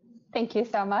 Thank you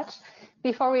so much.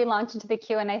 Before we launch into the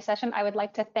Q&A session, I would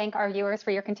like to thank our viewers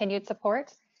for your continued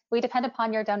support. We depend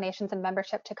upon your donations and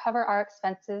membership to cover our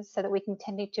expenses so that we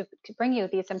continue to bring you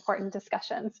these important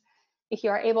discussions. If you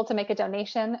are able to make a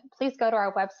donation, please go to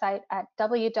our website at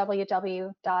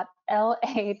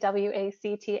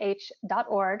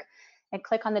www.lawacth.org and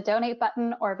click on the donate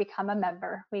button or become a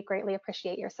member. We greatly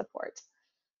appreciate your support.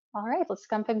 All right, let's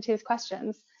jump into these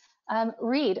questions.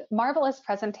 Reed, marvelous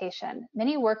presentation.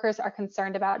 Many workers are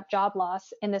concerned about job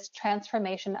loss in this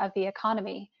transformation of the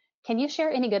economy. Can you share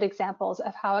any good examples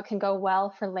of how it can go well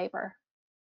for labor?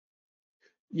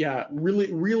 Yeah, really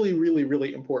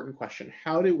important question.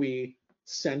 How do we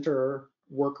center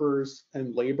workers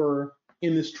and labor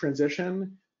in this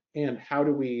transition? And how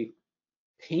do we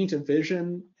paint a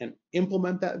vision and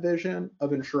implement that vision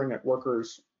of ensuring that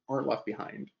workers aren't left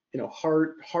behind? You know,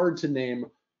 hard to name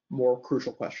more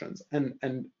crucial questions.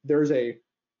 And there's a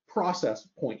process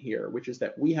point here, which is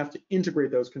that we have to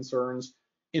integrate those concerns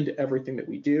into everything that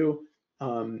we do.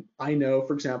 I know,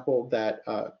 for example, that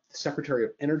Secretary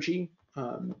of Energy,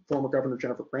 former Governor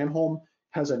Jennifer Granholm,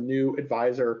 has a new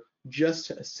advisor just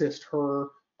to assist her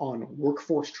on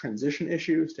workforce transition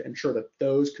issues to ensure that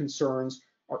those concerns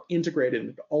are integrated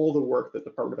into all the work that the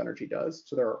Department of Energy does.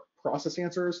 So there are process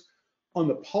answers. On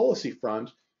the policy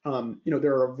front, you know,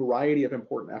 there are a variety of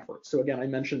important efforts. So again, I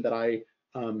mentioned that I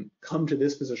come to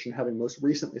this position having most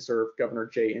recently served Governor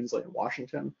Jay Inslee in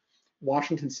Washington.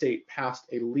 Washington State passed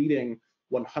a leading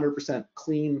 100%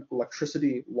 clean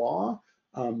electricity law,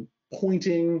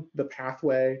 pointing the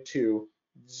pathway to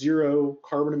zero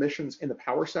carbon emissions in the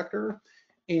power sector.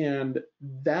 And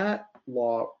that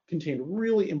law contained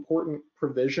really important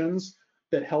provisions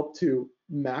that help to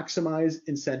maximize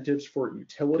incentives for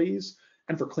utilities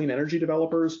and for clean energy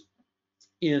developers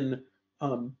in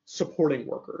supporting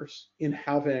workers, in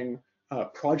having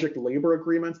project labor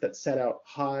agreements that set out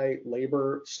high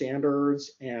labor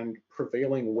standards and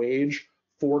prevailing wage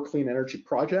for clean energy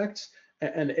projects.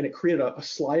 And it created a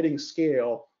sliding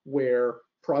scale where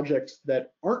projects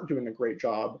that aren't doing a great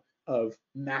job of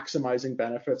maximizing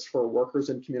benefits for workers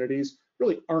and communities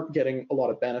really aren't getting a lot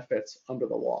of benefits under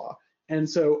the law. And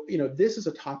so, you know, this is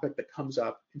a topic that comes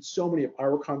up in so many of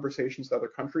our conversations with other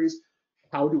countries.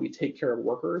 How do we take care of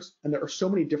workers? And there are so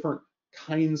many different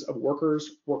kinds of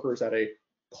workers at a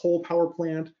coal power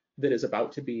plant that is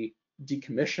about to be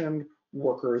decommissioned,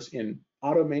 workers in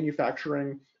auto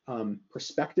manufacturing,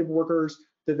 prospective workers,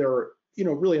 that there are, you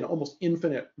know, really an almost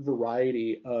infinite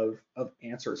variety of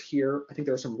answers here. I think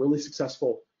there are some really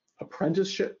successful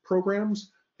apprenticeship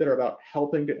programs that are about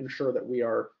helping to ensure that we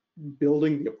are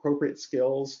building the appropriate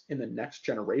skills in the next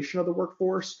generation of the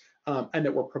workforce, and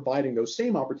that we're providing those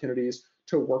same opportunities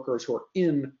to workers who are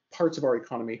in parts of our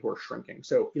economy who are shrinking.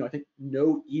 So, you know, I think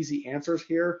no easy answers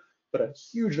here, but a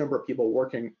huge number of people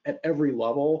working at every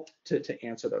level to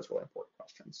answer those really important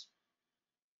questions.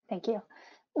 Thank you.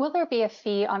 Will there be a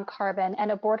fee on carbon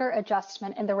and a border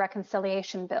adjustment in the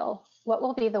reconciliation bill? What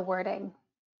will be the wording?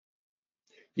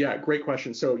 Yeah, great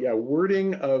question. So yeah,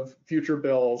 wording of future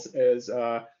bills is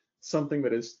something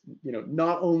that is, you know,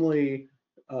 not only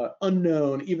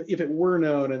unknown, even if it were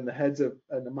known in the heads of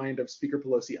in the mind of Speaker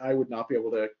Pelosi, I would not be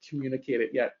able to communicate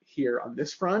it yet here on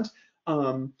this front.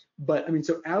 But I mean,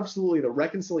 so absolutely, the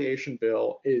reconciliation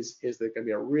bill is going to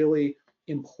be a really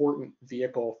important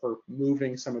vehicle for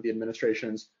moving some of the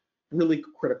administration's really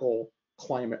critical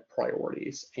climate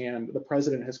priorities. And the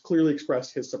president has clearly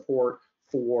expressed his support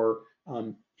for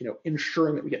you know,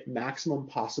 ensuring that we get maximum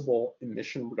possible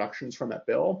emission reductions from that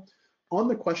bill. On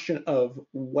the question of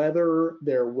whether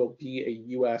there will be a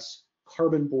U.S.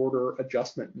 carbon border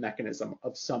adjustment mechanism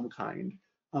of some kind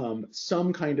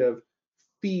of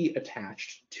fee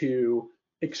attached to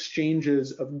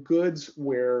exchanges of goods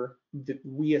where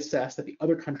we assess that the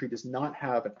other country does not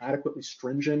have an adequately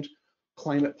stringent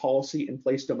climate policy in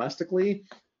place domestically,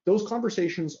 those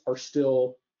conversations are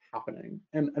still happening.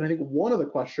 And I think one of the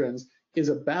questions is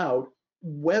about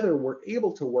whether we're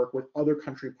able to work with other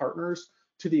country partners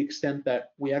to the extent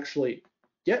that we actually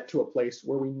get to a place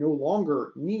where we no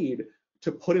longer need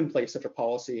to put in place such a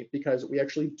policy, because we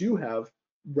actually do have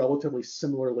relatively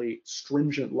similarly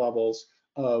stringent levels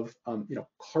of you know,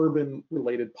 carbon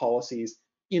related policies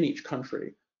in each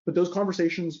country. But those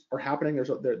conversations are happening.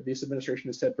 This administration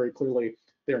has said very clearly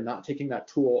they're not taking that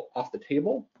tool off the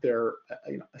table. They're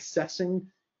you know, assessing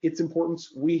its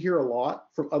importance. We hear a lot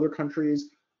from other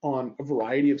countries on a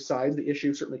variety of sides of the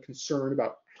issue, certainly concerned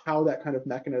about how that kind of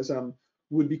mechanism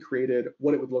would be created,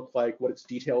 what it would look like, what its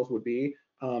details would be.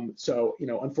 So,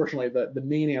 unfortunately, the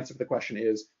main answer to the question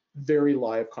is very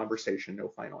live conversation, no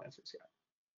final answers yet.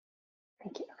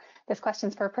 Thank you. This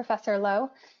question's for Professor Loh.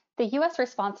 The US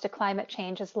response to climate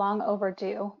change is long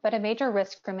overdue, but a major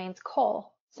risk remains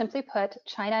coal. Simply put,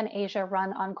 China and Asia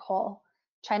run on coal.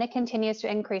 China continues to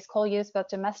increase coal use both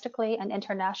domestically and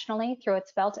internationally through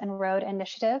its Belt and Road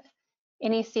Initiative.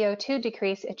 Any CO2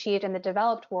 decrease achieved in the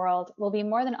developed world will be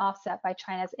more than offset by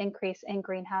China's increase in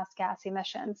greenhouse gas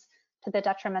emissions to the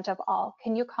detriment of all.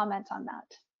 Can you comment on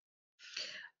that?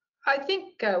 I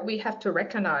think we have to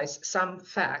recognize some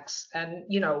facts, and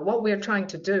what we're trying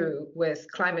to do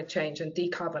with climate change and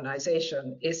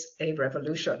decarbonization is a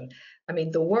revolution. I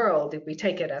mean, the world, if we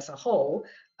take it as a whole,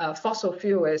 fossil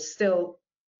fuel is still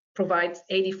provides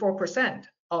 84%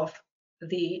 of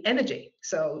the energy.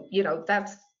 So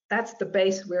that's the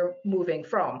base we're moving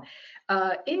from.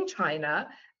 In China,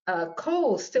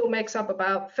 coal still makes up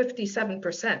about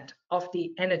 57% of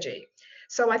the energy.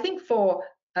 So I think for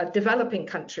developing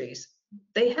countries,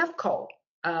 they have coal.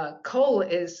 Coal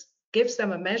gives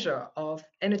them a measure of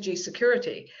energy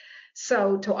security.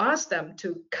 So to ask them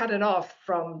to cut it off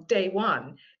from day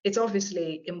one, it's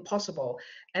obviously impossible.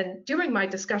 And during my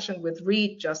discussion with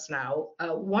Reed just now,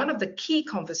 one of the key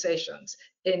conversations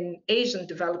in Asian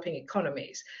developing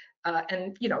economies,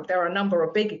 and there are a number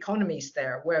of big economies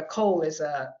there where coal is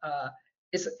a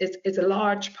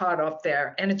large part of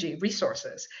their energy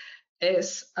resources,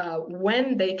 is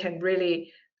when they can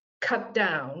really cut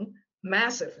down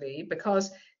massively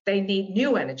because they need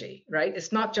new energy, right?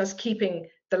 It's not just keeping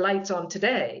the lights on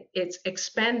today, it's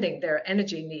expanding their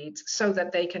energy needs so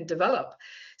that they can develop.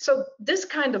 So this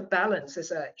kind of balance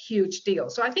is a huge deal.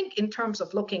 So I think in terms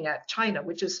of looking at China,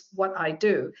 which is what I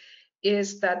do,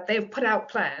 is that they've put out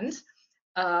plans.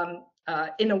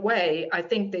 In a way, I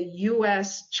think the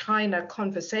US-China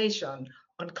conversation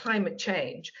on climate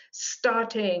change,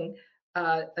 starting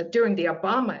during the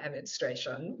Obama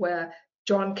administration, where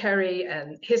John Kerry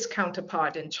and his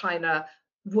counterpart in China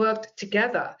worked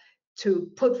together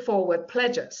to put forward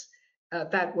pledges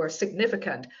that were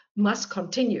significant, must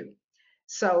continue.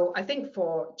 So I think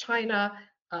for China,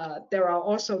 there are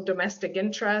also domestic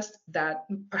interests that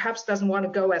perhaps doesn't want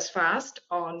to go as fast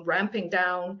on ramping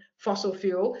down fossil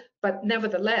fuel, but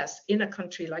nevertheless, in a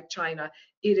country like China,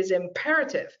 it is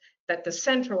imperative that the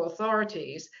central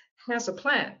authorities has a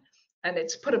plan. And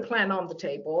it's put a plan on the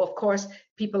table. Of course,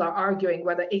 people are arguing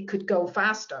whether it could go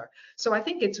faster. So I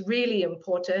think it's really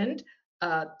important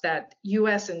that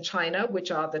US and China, which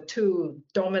are the two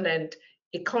dominant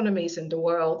economies in the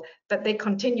world, that they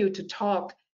continue to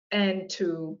talk and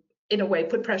to, in a way,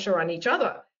 put pressure on each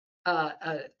other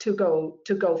to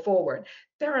go forward.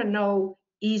 There are no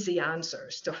easy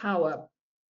answers to how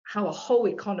a whole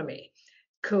economy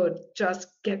could just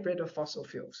get rid of fossil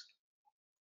fuels.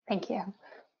 Thank you.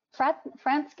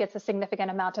 France gets a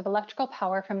significant amount of electrical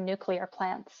power from nuclear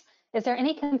plants. Is there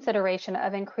any consideration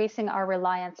of increasing our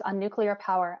reliance on nuclear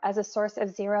power as a source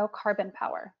of zero carbon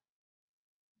power?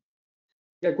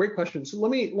 Yeah, great question. So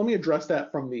let me address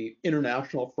that from the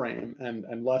international frame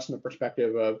and less from the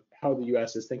perspective of how the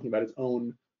US is thinking about its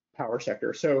own power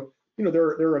sector. So, there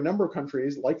are a number of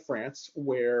countries like France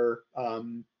where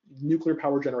nuclear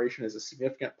power generation is a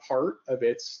significant part of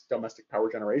its domestic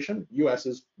power generation. US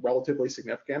is relatively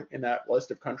significant in that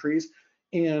list of countries.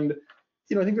 And,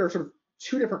 I think there are sort of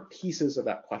two different pieces of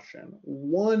that question.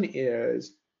 One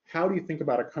is, how do you think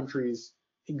about a country's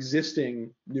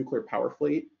existing nuclear power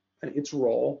fleet and its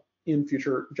role in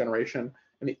future generation?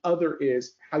 And the other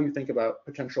is how you think about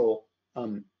potential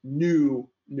new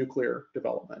nuclear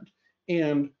development.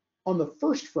 And on the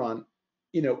first front,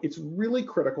 it's really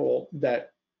critical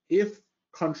that if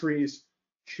countries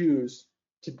choose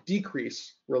to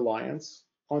decrease reliance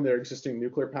on their existing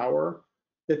nuclear power,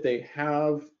 that they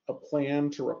have a plan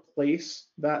to replace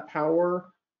that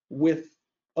power with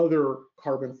other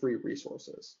carbon-free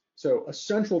resources. So a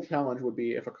central challenge would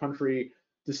be if a country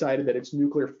decided that its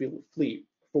nuclear fleet,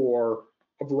 for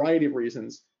a variety of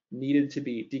reasons, needed to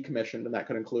be decommissioned, and that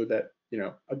could include that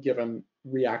a given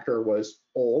reactor was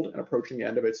old and approaching the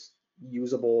end of its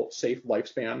usable, safe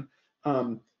lifespan.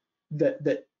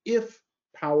 That if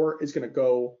power is going to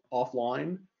go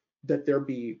offline, that there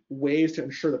be ways to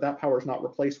ensure that that power is not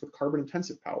replaced with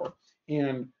carbon-intensive power.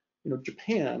 And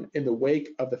Japan, in the wake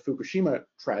of the Fukushima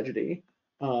tragedy,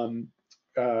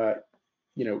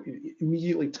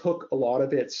 immediately took a lot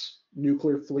of its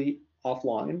nuclear fleet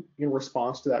offline in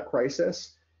response to that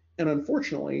crisis. And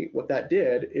unfortunately, what that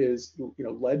did is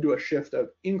led to a shift of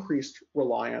increased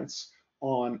reliance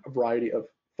on a variety of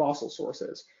fossil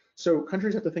sources. So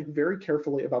countries have to think very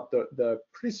carefully about the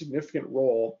pretty significant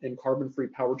role in carbon-free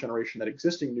power generation that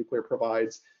existing nuclear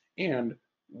provides, and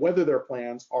whether their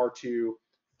plans are to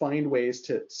find ways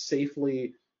to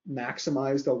safely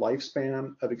maximize the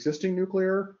lifespan of existing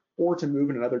nuclear or to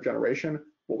move in another generation.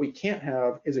 What we can't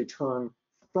have is a turn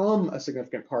from a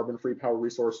significant carbon-free power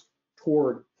resource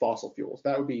toward fossil fuels.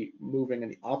 That would be moving in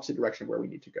the opposite direction where we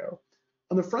need to go.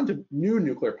 On the front of new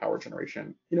nuclear power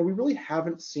generation, we really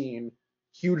haven't seen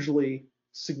hugely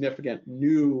significant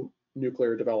new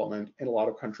nuclear development in a lot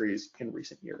of countries in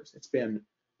recent years. It's been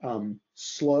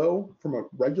slow from a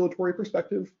regulatory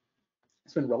perspective.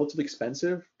 It's been relatively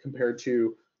expensive compared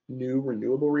to new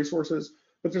renewable resources,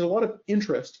 but there's a lot of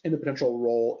interest in the potential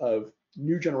role of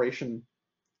new generation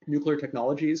nuclear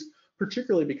technologies,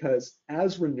 particularly because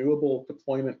as renewable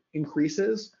deployment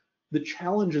increases, the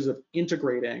challenges of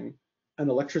integrating an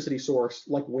electricity source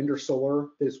like wind or solar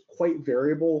that is quite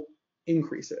variable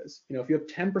increases. If you have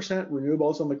 10%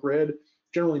 renewables on the grid,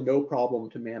 generally no problem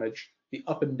to manage the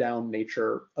up and down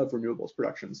nature of renewables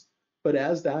productions. But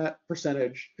as that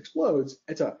percentage explodes,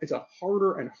 it's a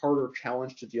harder and harder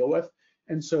challenge to deal with.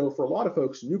 And so for a lot of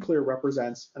folks, nuclear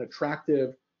represents an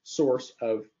attractive source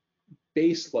of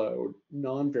baseload,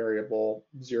 non-variable,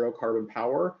 zero carbon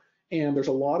power. And there's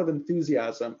a lot of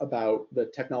enthusiasm about the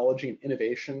technology and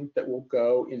innovation that will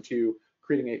go into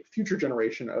creating a future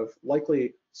generation of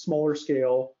likely smaller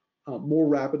scale, more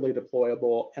rapidly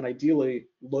deployable, and ideally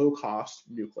low-cost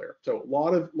nuclear. So a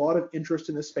lot of interest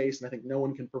in this space, and I think no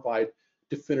one can provide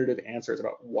definitive answers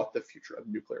about what the future of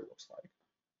nuclear looks like.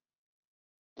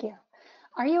 Thank you.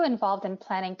 Are you involved in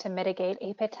planning to mitigate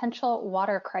a potential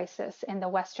water crisis in the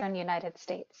Western United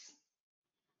States?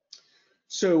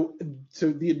 So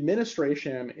the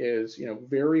administration is,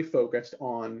 very focused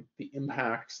on the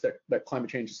impacts that climate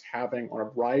change is having on a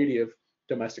variety of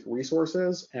domestic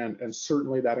resources, and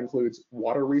certainly that includes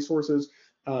water resources.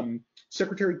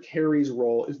 Secretary Kerry's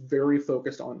role is very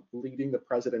focused on leading the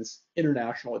president's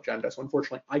international agenda. So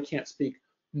unfortunately, I can't speak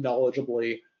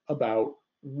knowledgeably about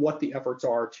what the efforts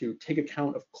are to take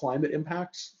account of climate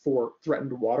impacts for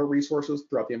threatened water resources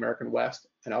throughout the American West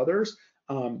and others.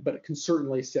 But it can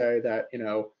certainly say that,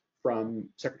 from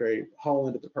Secretary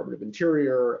Holland at the Department of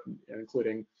Interior,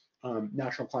 including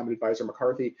National Climate Advisor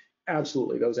McCarthy,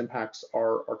 absolutely those impacts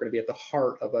are going to be at the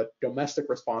heart of a domestic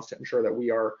response to ensure that we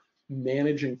are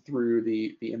managing through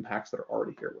the impacts that are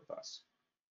already here with us.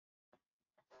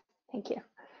 Thank you.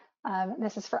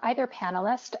 This is for either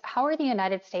panelist. How are the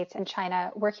United States and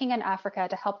China working in Africa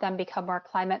to help them become more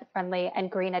climate friendly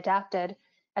and green adapted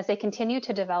as they continue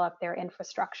to develop their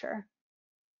infrastructure?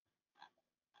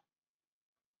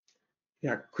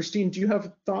 Yeah, Christine, do you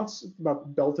have thoughts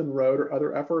about Belt and Road or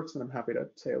other efforts? And I'm happy to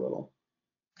say a little.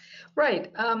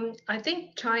 Right. I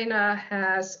think China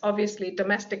has obviously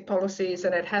domestic policies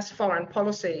and it has foreign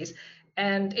policies,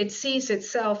 and it sees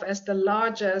itself as the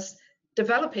largest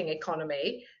developing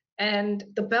economy. And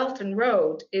the Belt and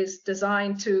Road is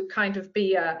designed to kind of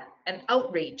be an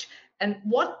outreach. And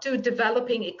what do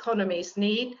developing economies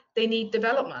need? They need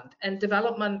development, and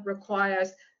development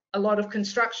requires a lot of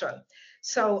construction.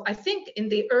 So I think in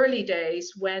the early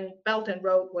days when Belt and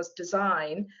Road was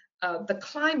designed, the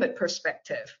climate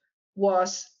perspective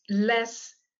was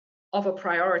less of a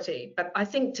priority. But I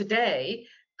think today,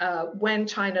 when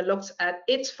China looks at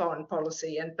its foreign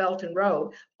policy and Belt and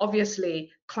Road,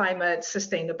 obviously climate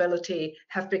sustainability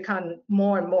have become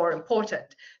more and more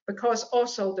important, because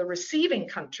also the receiving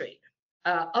country,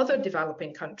 other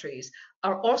developing countries,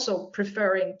 are also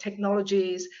preferring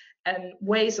technologies and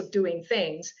ways of doing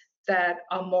things that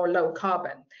are more low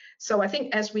carbon. So I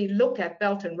think as we look at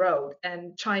Belt and Road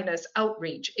and China's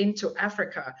outreach into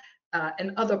Africa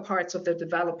and other parts of the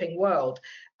developing world,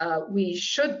 we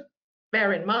should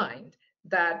bear in mind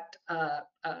that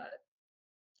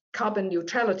carbon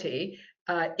neutrality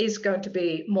is going to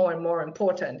be more and more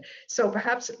important. So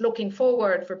perhaps looking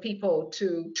forward for people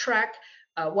to track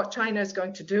what China is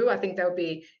going to do. I think there'll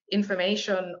be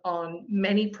information on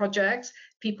many projects.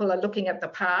 People are looking at the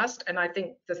past, and I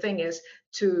think the thing is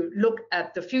to look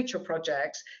at the future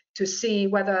projects to see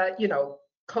whether,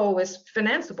 coal is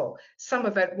financeable. Some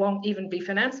of it won't even be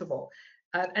financeable.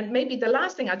 And maybe the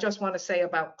last thing I just want to say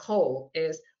about coal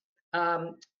is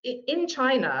in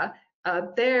China,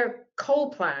 their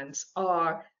coal plants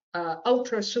are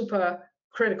ultra super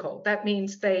critical. That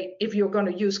means if you're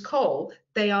going to use coal,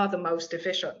 they are the most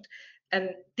efficient.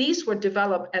 And these were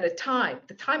developed at a time,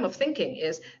 the time of thinking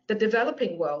is the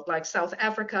developing world, like South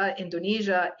Africa,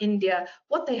 Indonesia, India,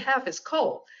 what they have is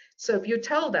coal. So if you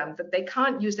tell them that they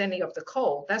can't use any of the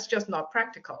coal, that's just not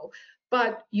practical.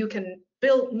 But you can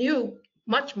build new,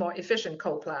 much more efficient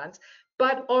coal plants.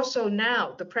 But also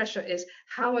now the pressure is,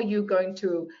 how are you going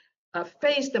to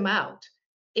phase them out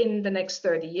in the next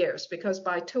 30 years? Because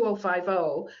by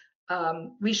 2050,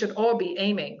 we should all be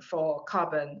aiming for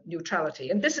carbon neutrality.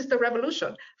 And this is the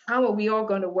revolution. How are we all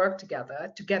going to work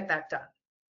together to get that done?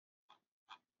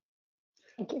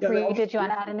 Thank you. Reed, did you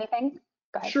want to add anything?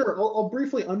 Go ahead. Sure. I'll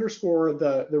briefly underscore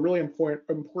the really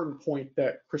important point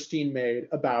that Christine made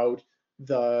about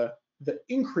the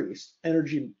increased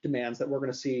energy demands that we're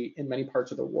going to see in many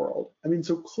parts of the world. I mean,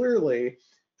 so clearly,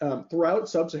 throughout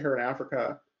sub-Saharan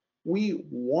Africa, we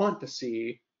want to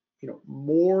see,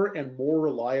 more and more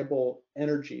reliable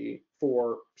energy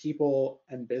for people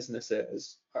and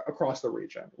businesses across the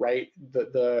region, right?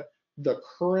 The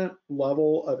current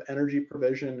level of energy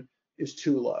provision is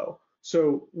too low.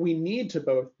 So we need to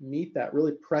both meet that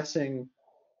really pressing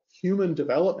human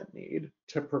development need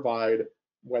to provide,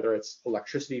 whether it's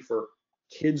electricity for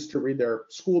kids to read their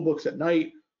school books at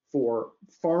night, for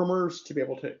farmers to be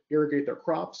able to irrigate their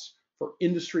crops, for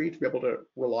industry to be able to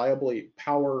reliably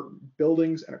power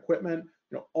buildings and equipment.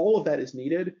 All of that is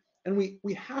needed, and we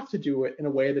have to do it in a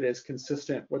way that is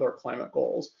consistent with our climate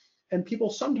goals. And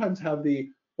people sometimes have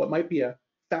what might be a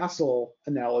facile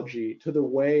analogy to the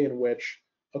way in which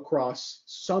across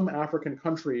some African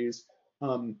countries,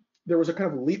 there was a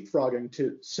kind of leapfrogging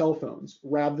to cell phones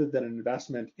rather than an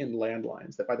investment in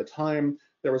landlines, that by the time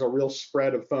there was a real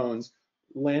spread of phones,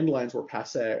 landlines were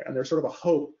passé. And there's sort of a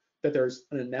hope that there's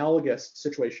an analogous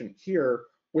situation here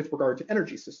with regard to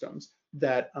energy systems,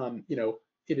 that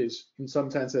it is in some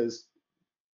senses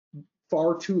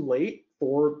far too late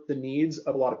for the needs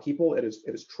of a lot of people. It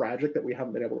is tragic that we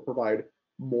haven't been able to provide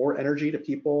more energy to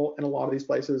people in a lot of these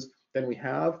places than we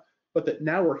have, but that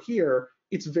now we're here,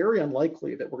 it's very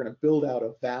unlikely that we're going to build out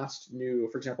a vast new,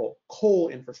 for example, coal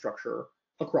infrastructure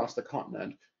across the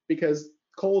continent, because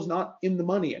coal is not in the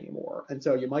money anymore. And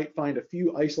so you might find a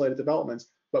few isolated developments,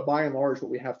 but by and large,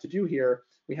 what we have to do here,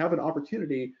 we have an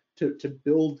opportunity to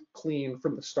build clean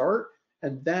from the start,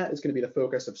 and that is going to be the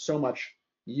focus of so much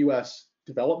US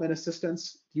development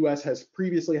assistance. The US has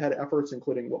previously had efforts,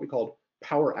 including what we called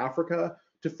Power Africa,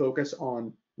 to focus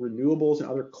on renewables and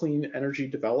other clean energy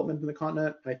development in the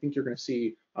continent. And I think you're going to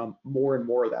see more and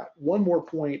more of that. One more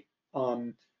point,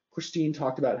 Christine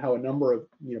talked about how a number of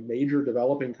major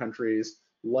developing countries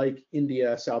like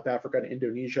India, South Africa, and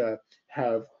Indonesia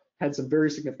have had some very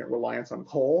significant reliance on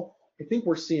coal. I think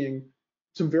we're seeing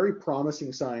some very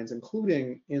promising signs,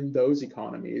 including in those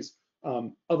economies,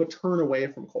 of a turn away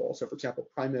from coal. So for example,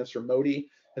 Prime Minister Modi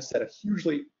has set a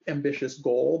hugely ambitious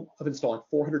goal of installing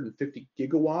 450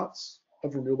 gigawatts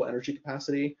of renewable energy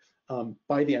capacity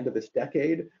by the end of this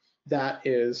decade. That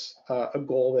is a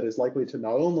goal that is likely to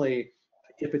not only,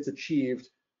 if it's achieved,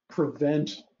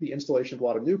 prevent the installation of a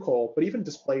lot of new coal, but even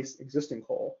displace existing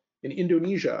coal. In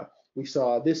Indonesia, we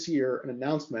saw this year an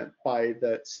announcement by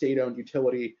the state-owned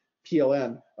utility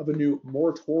PLN of a new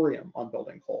moratorium on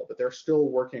building coal, that they're still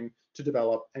working to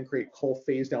develop and create coal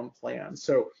phase-down plans.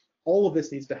 So all of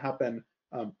this needs to happen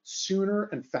sooner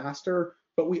and faster,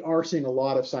 but we are seeing a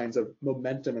lot of signs of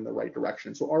momentum in the right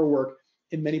direction. So our work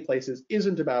in many places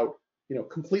isn't about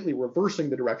completely reversing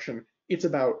the direction, it's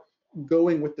about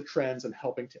going with the trends and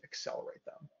helping to accelerate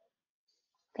them.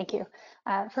 Thank you.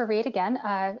 For Reed again,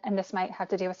 and this might have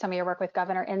to do with some of your work with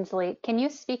Governor Inslee, can you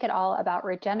speak at all about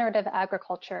regenerative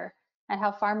agriculture and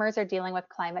how farmers are dealing with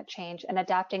climate change and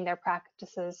adapting their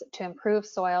practices to improve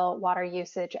soil, water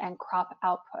usage, and crop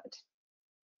output?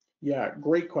 Yeah,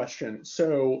 great question.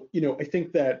 So, I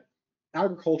think that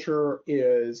agriculture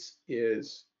is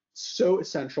so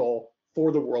essential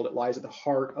for the world. It lies at the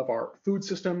heart of our food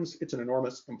systems. It's an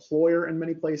enormous employer in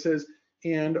many places.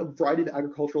 And a variety of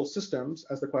agricultural systems,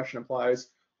 as the question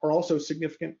implies, are also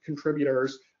significant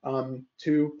contributors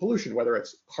to pollution, whether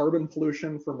it's carbon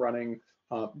pollution from running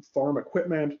farm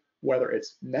equipment, whether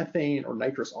it's methane or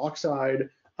nitrous oxide.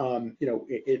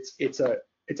 It's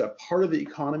a part of the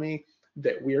economy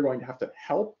that we are going to have to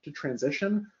help to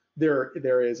transition.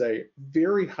 There is a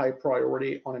very high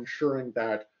priority on ensuring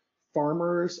that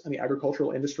farmers and the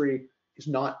agricultural industry is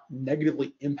not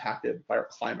negatively impacted by our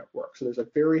climate work. So there's a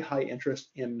very high interest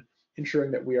in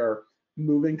ensuring that we are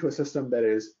moving to a system that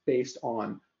is based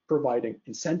on providing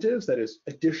incentives, that is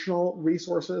additional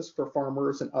resources for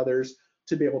farmers and others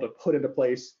to be able to put into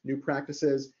place new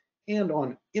practices, and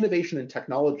on innovation and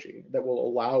technology that will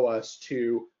allow us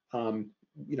to,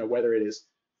 whether it is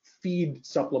feed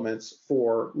supplements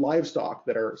for livestock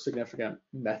that are significant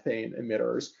methane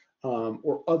emitters,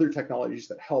 or other technologies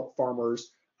that help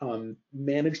farmers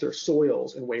manage their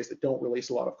soils in ways that don't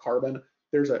release a lot of carbon.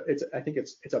 I think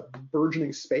it's a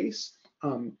burgeoning space.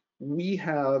 we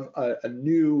have a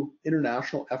new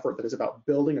international effort that is about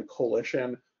building a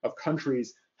coalition of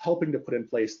countries helping to put in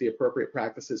place the appropriate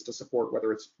practices to support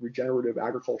whether it's regenerative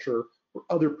agriculture or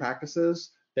other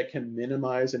practices that can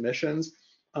minimize emissions.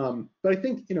 But I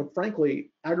think,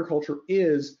 frankly, agriculture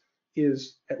is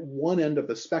at one end of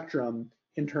the spectrum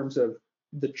in terms of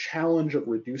the challenge of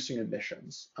reducing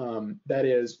emissions. That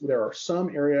is, there are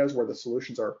some areas where the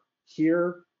solutions are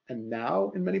here and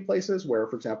now in many places, where,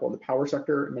 for example, in the power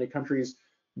sector, in many countries,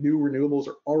 new renewables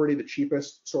are already the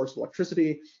cheapest source of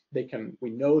electricity. We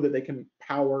know that they can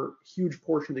power a huge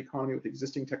portion of the economy with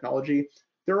existing technology.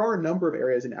 There are a number of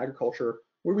areas in agriculture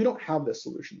where we don't have the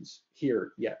solutions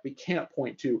here yet. We can't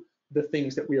point to the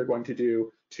things that we are going to do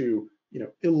to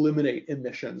eliminate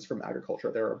emissions from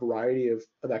agriculture. There are a variety of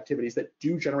activities that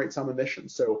do generate some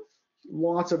emissions. So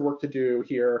lots of work to do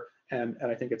here. And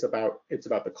I think it's about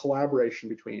the collaboration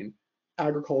between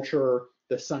agriculture,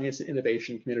 the science and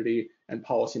innovation community, and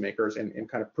policymakers in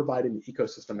kind of providing the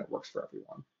ecosystem that works for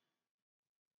everyone.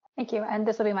 Thank you. And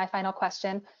this will be my final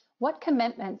question. What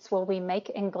commitments will we make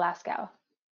in Glasgow?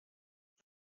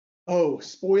 Oh,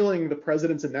 spoiling the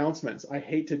president's announcements. I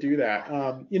hate to do that.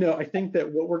 I think that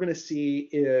what we're going to see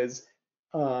is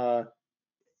the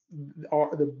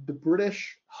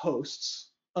British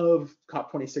hosts of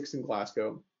COP26 in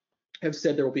Glasgow have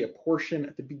said there will be a portion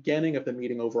at the beginning of the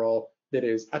meeting overall that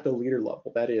is at the leader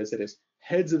level. That is, it is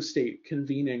heads of state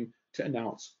convening to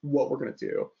announce what we're going to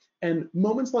do. And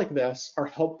moments like this are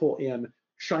helpful in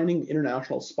shining the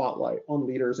international spotlight on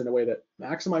leaders in a way that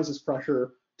maximizes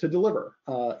pressure to deliver.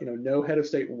 No head of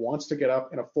state wants to get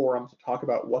up in a forum to talk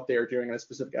about what they are doing in a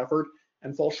specific effort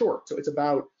and fall short. So it's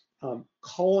about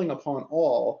calling upon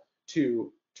all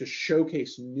to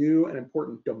showcase new and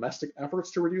important domestic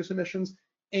efforts to reduce emissions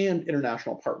and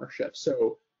international partnerships.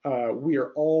 So we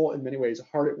are all in many ways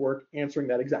hard at work answering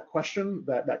that exact question.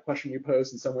 That question you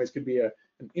posed in some ways could be an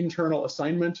internal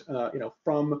assignment,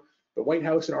 from the White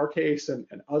House in our case and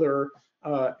other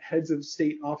heads of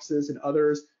state offices and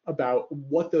others about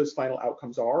what those final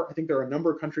outcomes are. I think there are a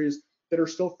number of countries that are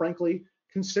still, frankly,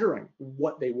 considering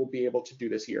what they will be able to do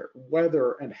this year,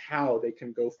 whether and how they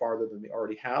can go farther than they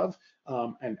already have.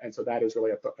 And so that is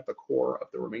really at the core of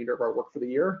the remainder of our work for the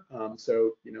year.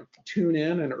 So tune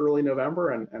in early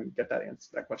November and get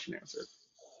that question answered.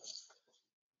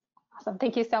 Awesome.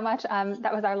 Thank you so much.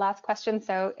 That was our last question.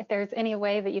 So if there's any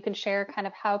way that you can share kind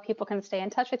of how people can stay in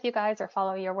touch with you guys or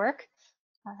follow your work,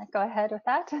 go ahead with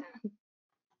that.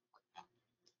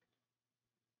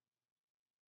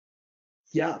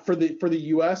 Yeah, for the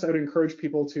US, I would encourage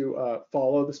people to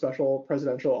follow the Special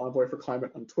Presidential Envoy for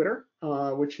Climate on Twitter,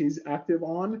 which he's active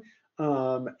on.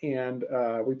 And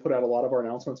we put out a lot of our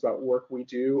announcements about work we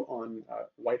do on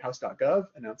whitehouse.gov,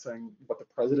 announcing what the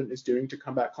president is doing to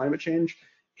combat climate change,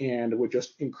 and would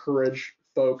just encourage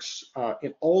folks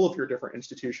in all of your different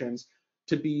institutions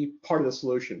to be part of the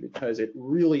solution, because it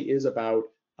really is about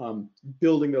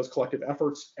building those collective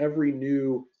efforts. Every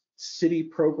new city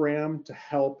program to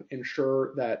help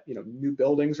ensure that new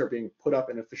buildings are being put up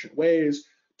in efficient ways,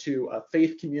 to a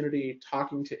faith community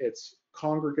talking to its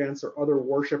congregants or other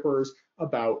worshipers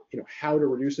about how to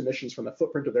reduce emissions from the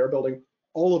footprint of their building.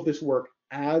 All of this work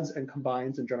adds and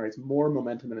combines and generates more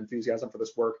momentum and enthusiasm for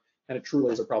this work, and it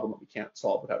truly is a problem that we can't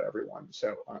solve without everyone.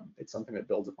 So it's something that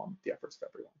builds upon the efforts of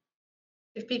everyone.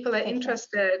 If people are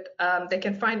interested, they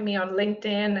can find me on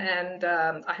LinkedIn, and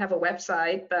I have a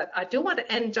website. But I do want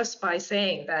to end just by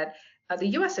saying that the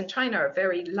US and China are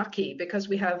very lucky, because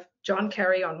we have John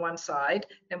Kerry on one side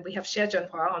and we have Xie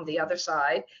Zhenhua on the other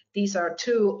side. These are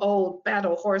two old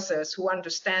battle horses who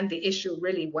understand the issue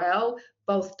really well,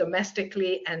 both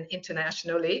domestically and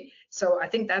internationally. So I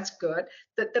think that's good.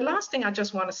 The last thing I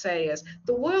just want to say is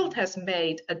the world has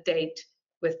made a date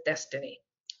with destiny.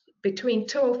 Between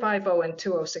 2050 and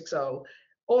 2060,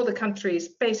 all the countries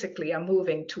basically are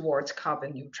moving towards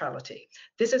carbon neutrality.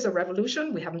 This is a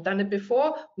revolution. We haven't done it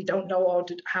before. We don't know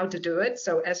how to do it.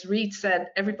 So as Reed said,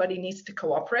 everybody needs to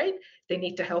cooperate. They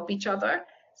need to help each other.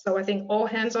 So I think all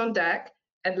hands on deck,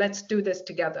 and let's do this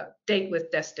together. Date with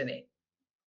destiny.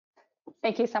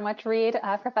 Thank you so much, Reed,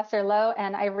 Professor Loh,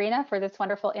 and Irina, for this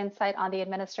wonderful insight on the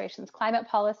administration's climate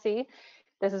policy.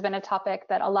 This has been a topic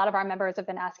that a lot of our members have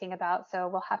been asking about, so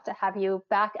we'll have to have you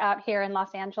back out here in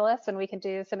Los Angeles when we can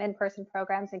do some in-person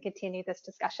programs and continue this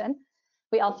discussion.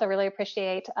 We also really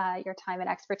appreciate your time and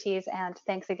expertise, and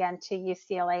thanks again to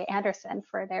UCLA Anderson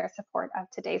for their support of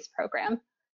today's program.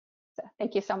 So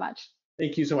thank you so much.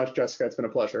 Thank you so much, Jessica. It's been a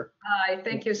pleasure. Bye.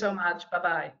 Thank you so much.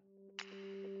 Bye-bye.